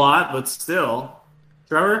saying a lot, but still.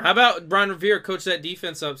 Trevor? How about Ron Rivera coach that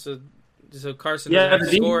defense up so Carson Yeah, doesn't have to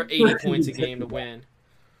the score defense- 80 points a game to win?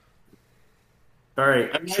 All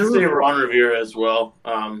right. I'm going to say Ron Rivera as well.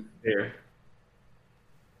 Here.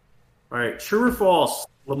 All right. True or false?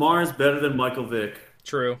 Lamar is better than Michael Vick.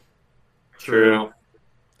 True. True.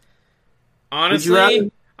 Honestly,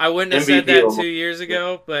 rather- I wouldn't have MVP said that Lamar. 2 years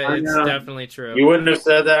ago, but I it's know. definitely true. You wouldn't have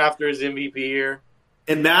said that after his MVP year?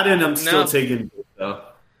 In Madden, I'm still No. taking Vick, though.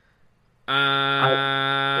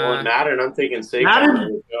 Well, in Madden, I'm taking Saquon.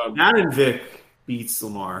 Madden- Madden Vick beats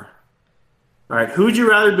Lamar. All right. Who would you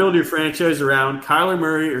rather build your franchise around, Kyler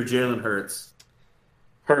Murray or Jalen Hurts?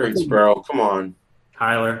 Hurts, bro. Come on.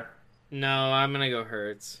 Kyler. No, I'm gonna go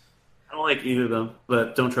Hurts. I don't like either of them,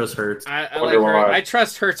 but don't trust Hurts. I Wonder like Hurts. why. I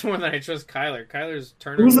trust Hurts more than I trust Kyler. Kyler's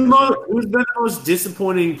turnover. Who's been the most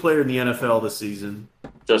disappointing player in the NFL this season?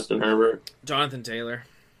 Justin Herbert. Jonathan Taylor.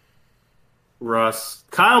 Russ.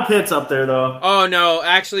 Kyle Pitts up there, though. Oh no,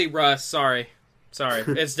 actually Russ. Sorry.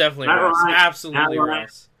 It's definitely Matt Russ. Ryan. Absolutely Matt Ryan.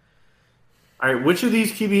 Russ. All right, which of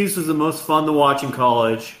these QBs was the most fun to watch in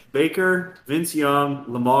college? Baker, Vince Young,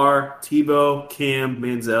 Lamar, Tebow, Cam,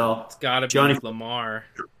 Manziel, It's gotta be Johnny- Lamar.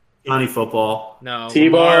 Johnny Football. No, Lamar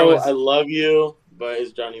Tebow, was- I love you, but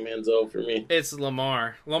it's Johnny Manziel for me. It's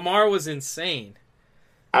Lamar. Lamar was insane.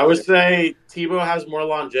 I would say Tebow has more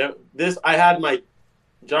longevity. I had my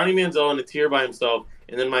Johnny Manziel in a tier by himself,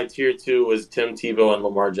 and then my tier 2 was Tim Tebow and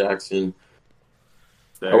Lamar Jackson.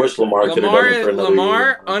 I wish Lamar could have done it for another Lamar,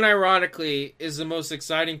 year. unironically, is the most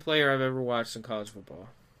exciting player I've ever watched in college football.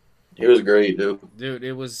 He was great, dude. Dude,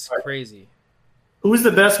 it was crazy. Who's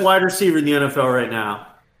the best wide receiver in the NFL right now?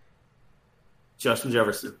 Justin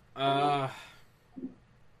Jefferson. I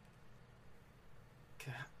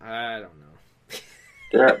don't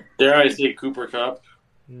know. Dare I say Cooper Cup?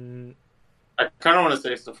 Mm, I kind of want to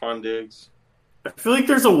say Stephon Diggs. I feel like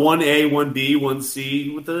there's a 1A, 1B,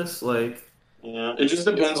 1C with this. Like, Yeah, it just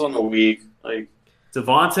depends on the week. Like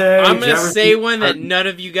Devontae, I'm gonna Jefferson, say one that none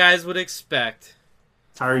of you guys would expect.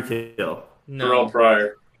 Tyreek Hill, Terrell No,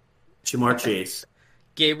 Pryor. Jamar Chase.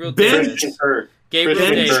 Gabriel Ben- Davis. Christian Kirk. Gabriel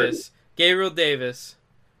Christian Kirk. Davis. Gabriel Davis.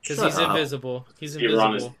 Because Shut he's up. invisible. He's Steve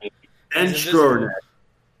Ron is- invisible. And He's extraordinary.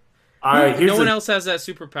 All right, here's No one a- else has that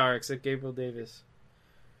superpower except Gabriel Davis.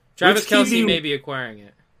 Travis Which Kelce QB may be acquiring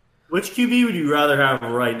it. Which QB would you rather have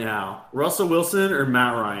right now? Russell Wilson or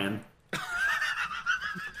Matt Ryan?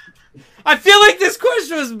 I feel like this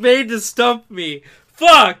question was made to stump me.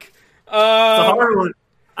 Fuck. It's a hard one.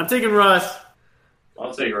 I'm taking Russ.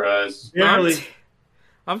 I'll take Rice. Barely.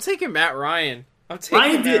 I'm taking Matt Ryan. I'm taking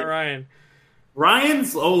Ryan Matt did- Ryan.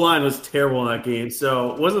 Ryan's O-line was terrible in that game,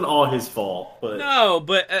 so it wasn't all his fault. But No,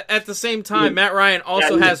 but at the same time, Matt Ryan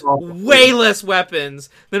also he's has awful. way less weapons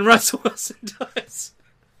than Russell Wilson does.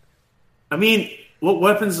 I mean, what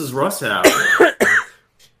weapons does Russ have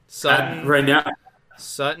Sutton, right now?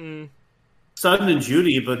 Sutton, Sutton and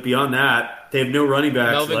Judy, but beyond that, they have no running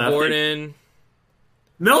backs Melvin left. Gordon.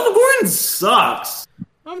 Melvin Gordon sucks.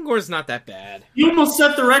 Melvin Gordon's not that bad. He almost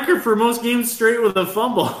set the record for most games straight with a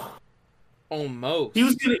fumble. Almost.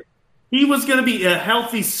 He was gonna be a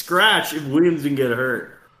healthy scratch if Williams didn't get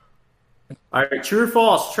hurt. All right, true or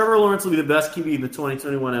false? Trevor Lawrence will be the best QB in the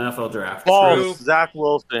 2021 NFL draft. False. True. Zach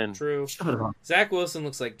Wilson. True. Shut up. Zach Wilson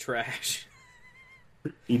looks like trash.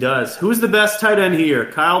 He does. Who's the best tight end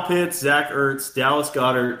here? Kyle Pitts, Zach Ertz, Dallas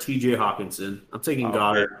Goedert, T.J. Hawkinson. I'm taking Oh,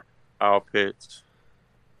 Goddard. Kyle Pitts.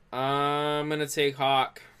 I'm gonna take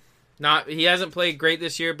Hawk. He hasn't played great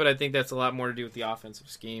this year, but I think that's a lot more to do with the offensive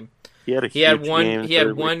scheme. He had a He had huge one. game He had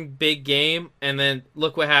third week. one big game, and then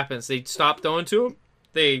look what happens. They stop throwing to him.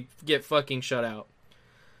 They get fucking shut out.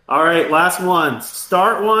 All right, last one.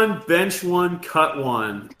 Start one, bench one, cut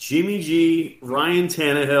one. Jimmy G, Ryan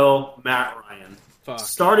Tannehill, Matt Ryan. Fuck.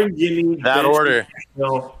 Starting Jimmy. That order.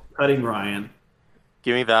 Cutting Ryan.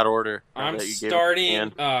 Give me that order. I'm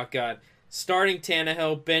starting. Oh God. Starting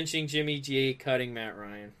Tannehill, benching Jimmy G, cutting Matt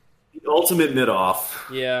Ryan. The ultimate mid-off.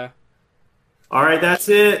 Yeah. All right, that's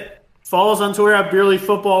it. Follow us on Twitter at Beerly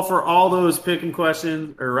Football for all those pick-em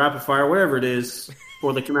questions or rapid fire, whatever it is,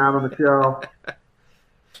 before they come out on the show.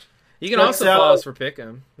 You can also follow us for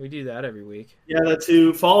pick-em. We do that every week. Yeah, that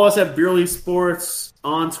too. Follow us at Beerly Sports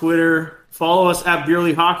on Twitter. Follow us at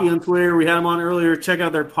Beerly Hockey on Twitter. We had them on earlier. Check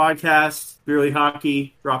out their podcast, Beerly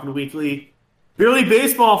Hockey, dropping weekly. Beerly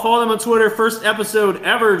Baseball, follow them on Twitter. First episode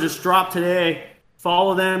ever just dropped today.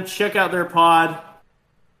 Follow them. Check out their pod.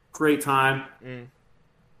 Great time.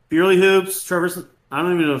 Beerly Hoops. Trevor's. I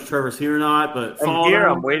don't even know if Trevor's here or not, but follow I'm here.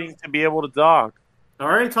 them. I'm waiting to be able to talk. All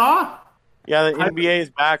right, talk. Yeah, the NBA is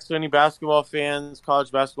back, so any basketball fans,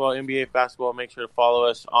 college basketball, NBA basketball, make sure to follow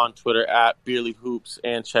us on Twitter at Beerly Hoops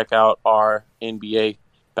and check out our NBA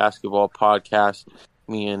basketball podcast.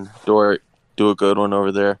 Me and Dort do a good one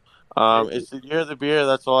over there. It's the year of the beer.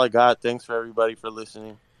 That's all I got. Thanks for everybody for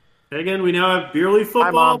listening. Again, we now have Beerly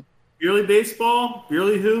Football, Beerly Baseball,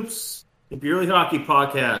 Beerly Hoops, the Beerly Hockey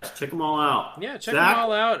Podcast. Check them all out. Yeah, check them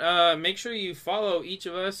all out. Make sure you follow each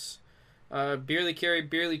of us, Beerly Carey,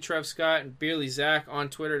 Beerly Trev Scott, and Beerly Zach on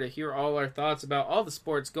Twitter to hear all our thoughts about all the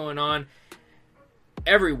sports going on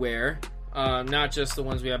everywhere, not just the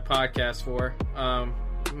ones we have podcasts for.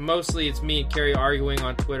 Mostly it's me and Carey arguing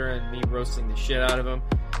on Twitter and me roasting the shit out of them.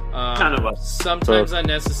 Kind of sometimes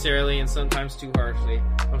unnecessarily and sometimes too harshly.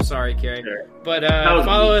 I'm sorry, Carey. Sure. But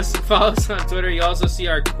follow us on Twitter. You also see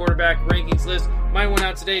our quarterback rankings list. Mine went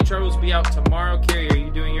out today. Trevor's will be out tomorrow. Carey, are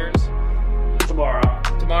you doing yours?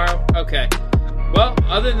 Tomorrow? Okay. Well,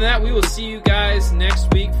 other than that, we will see you guys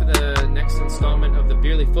next week for the next installment of the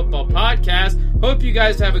Beerly Football Podcast. Hope you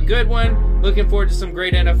guys have a good one. Looking forward to some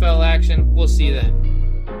great NFL action. We'll see you then.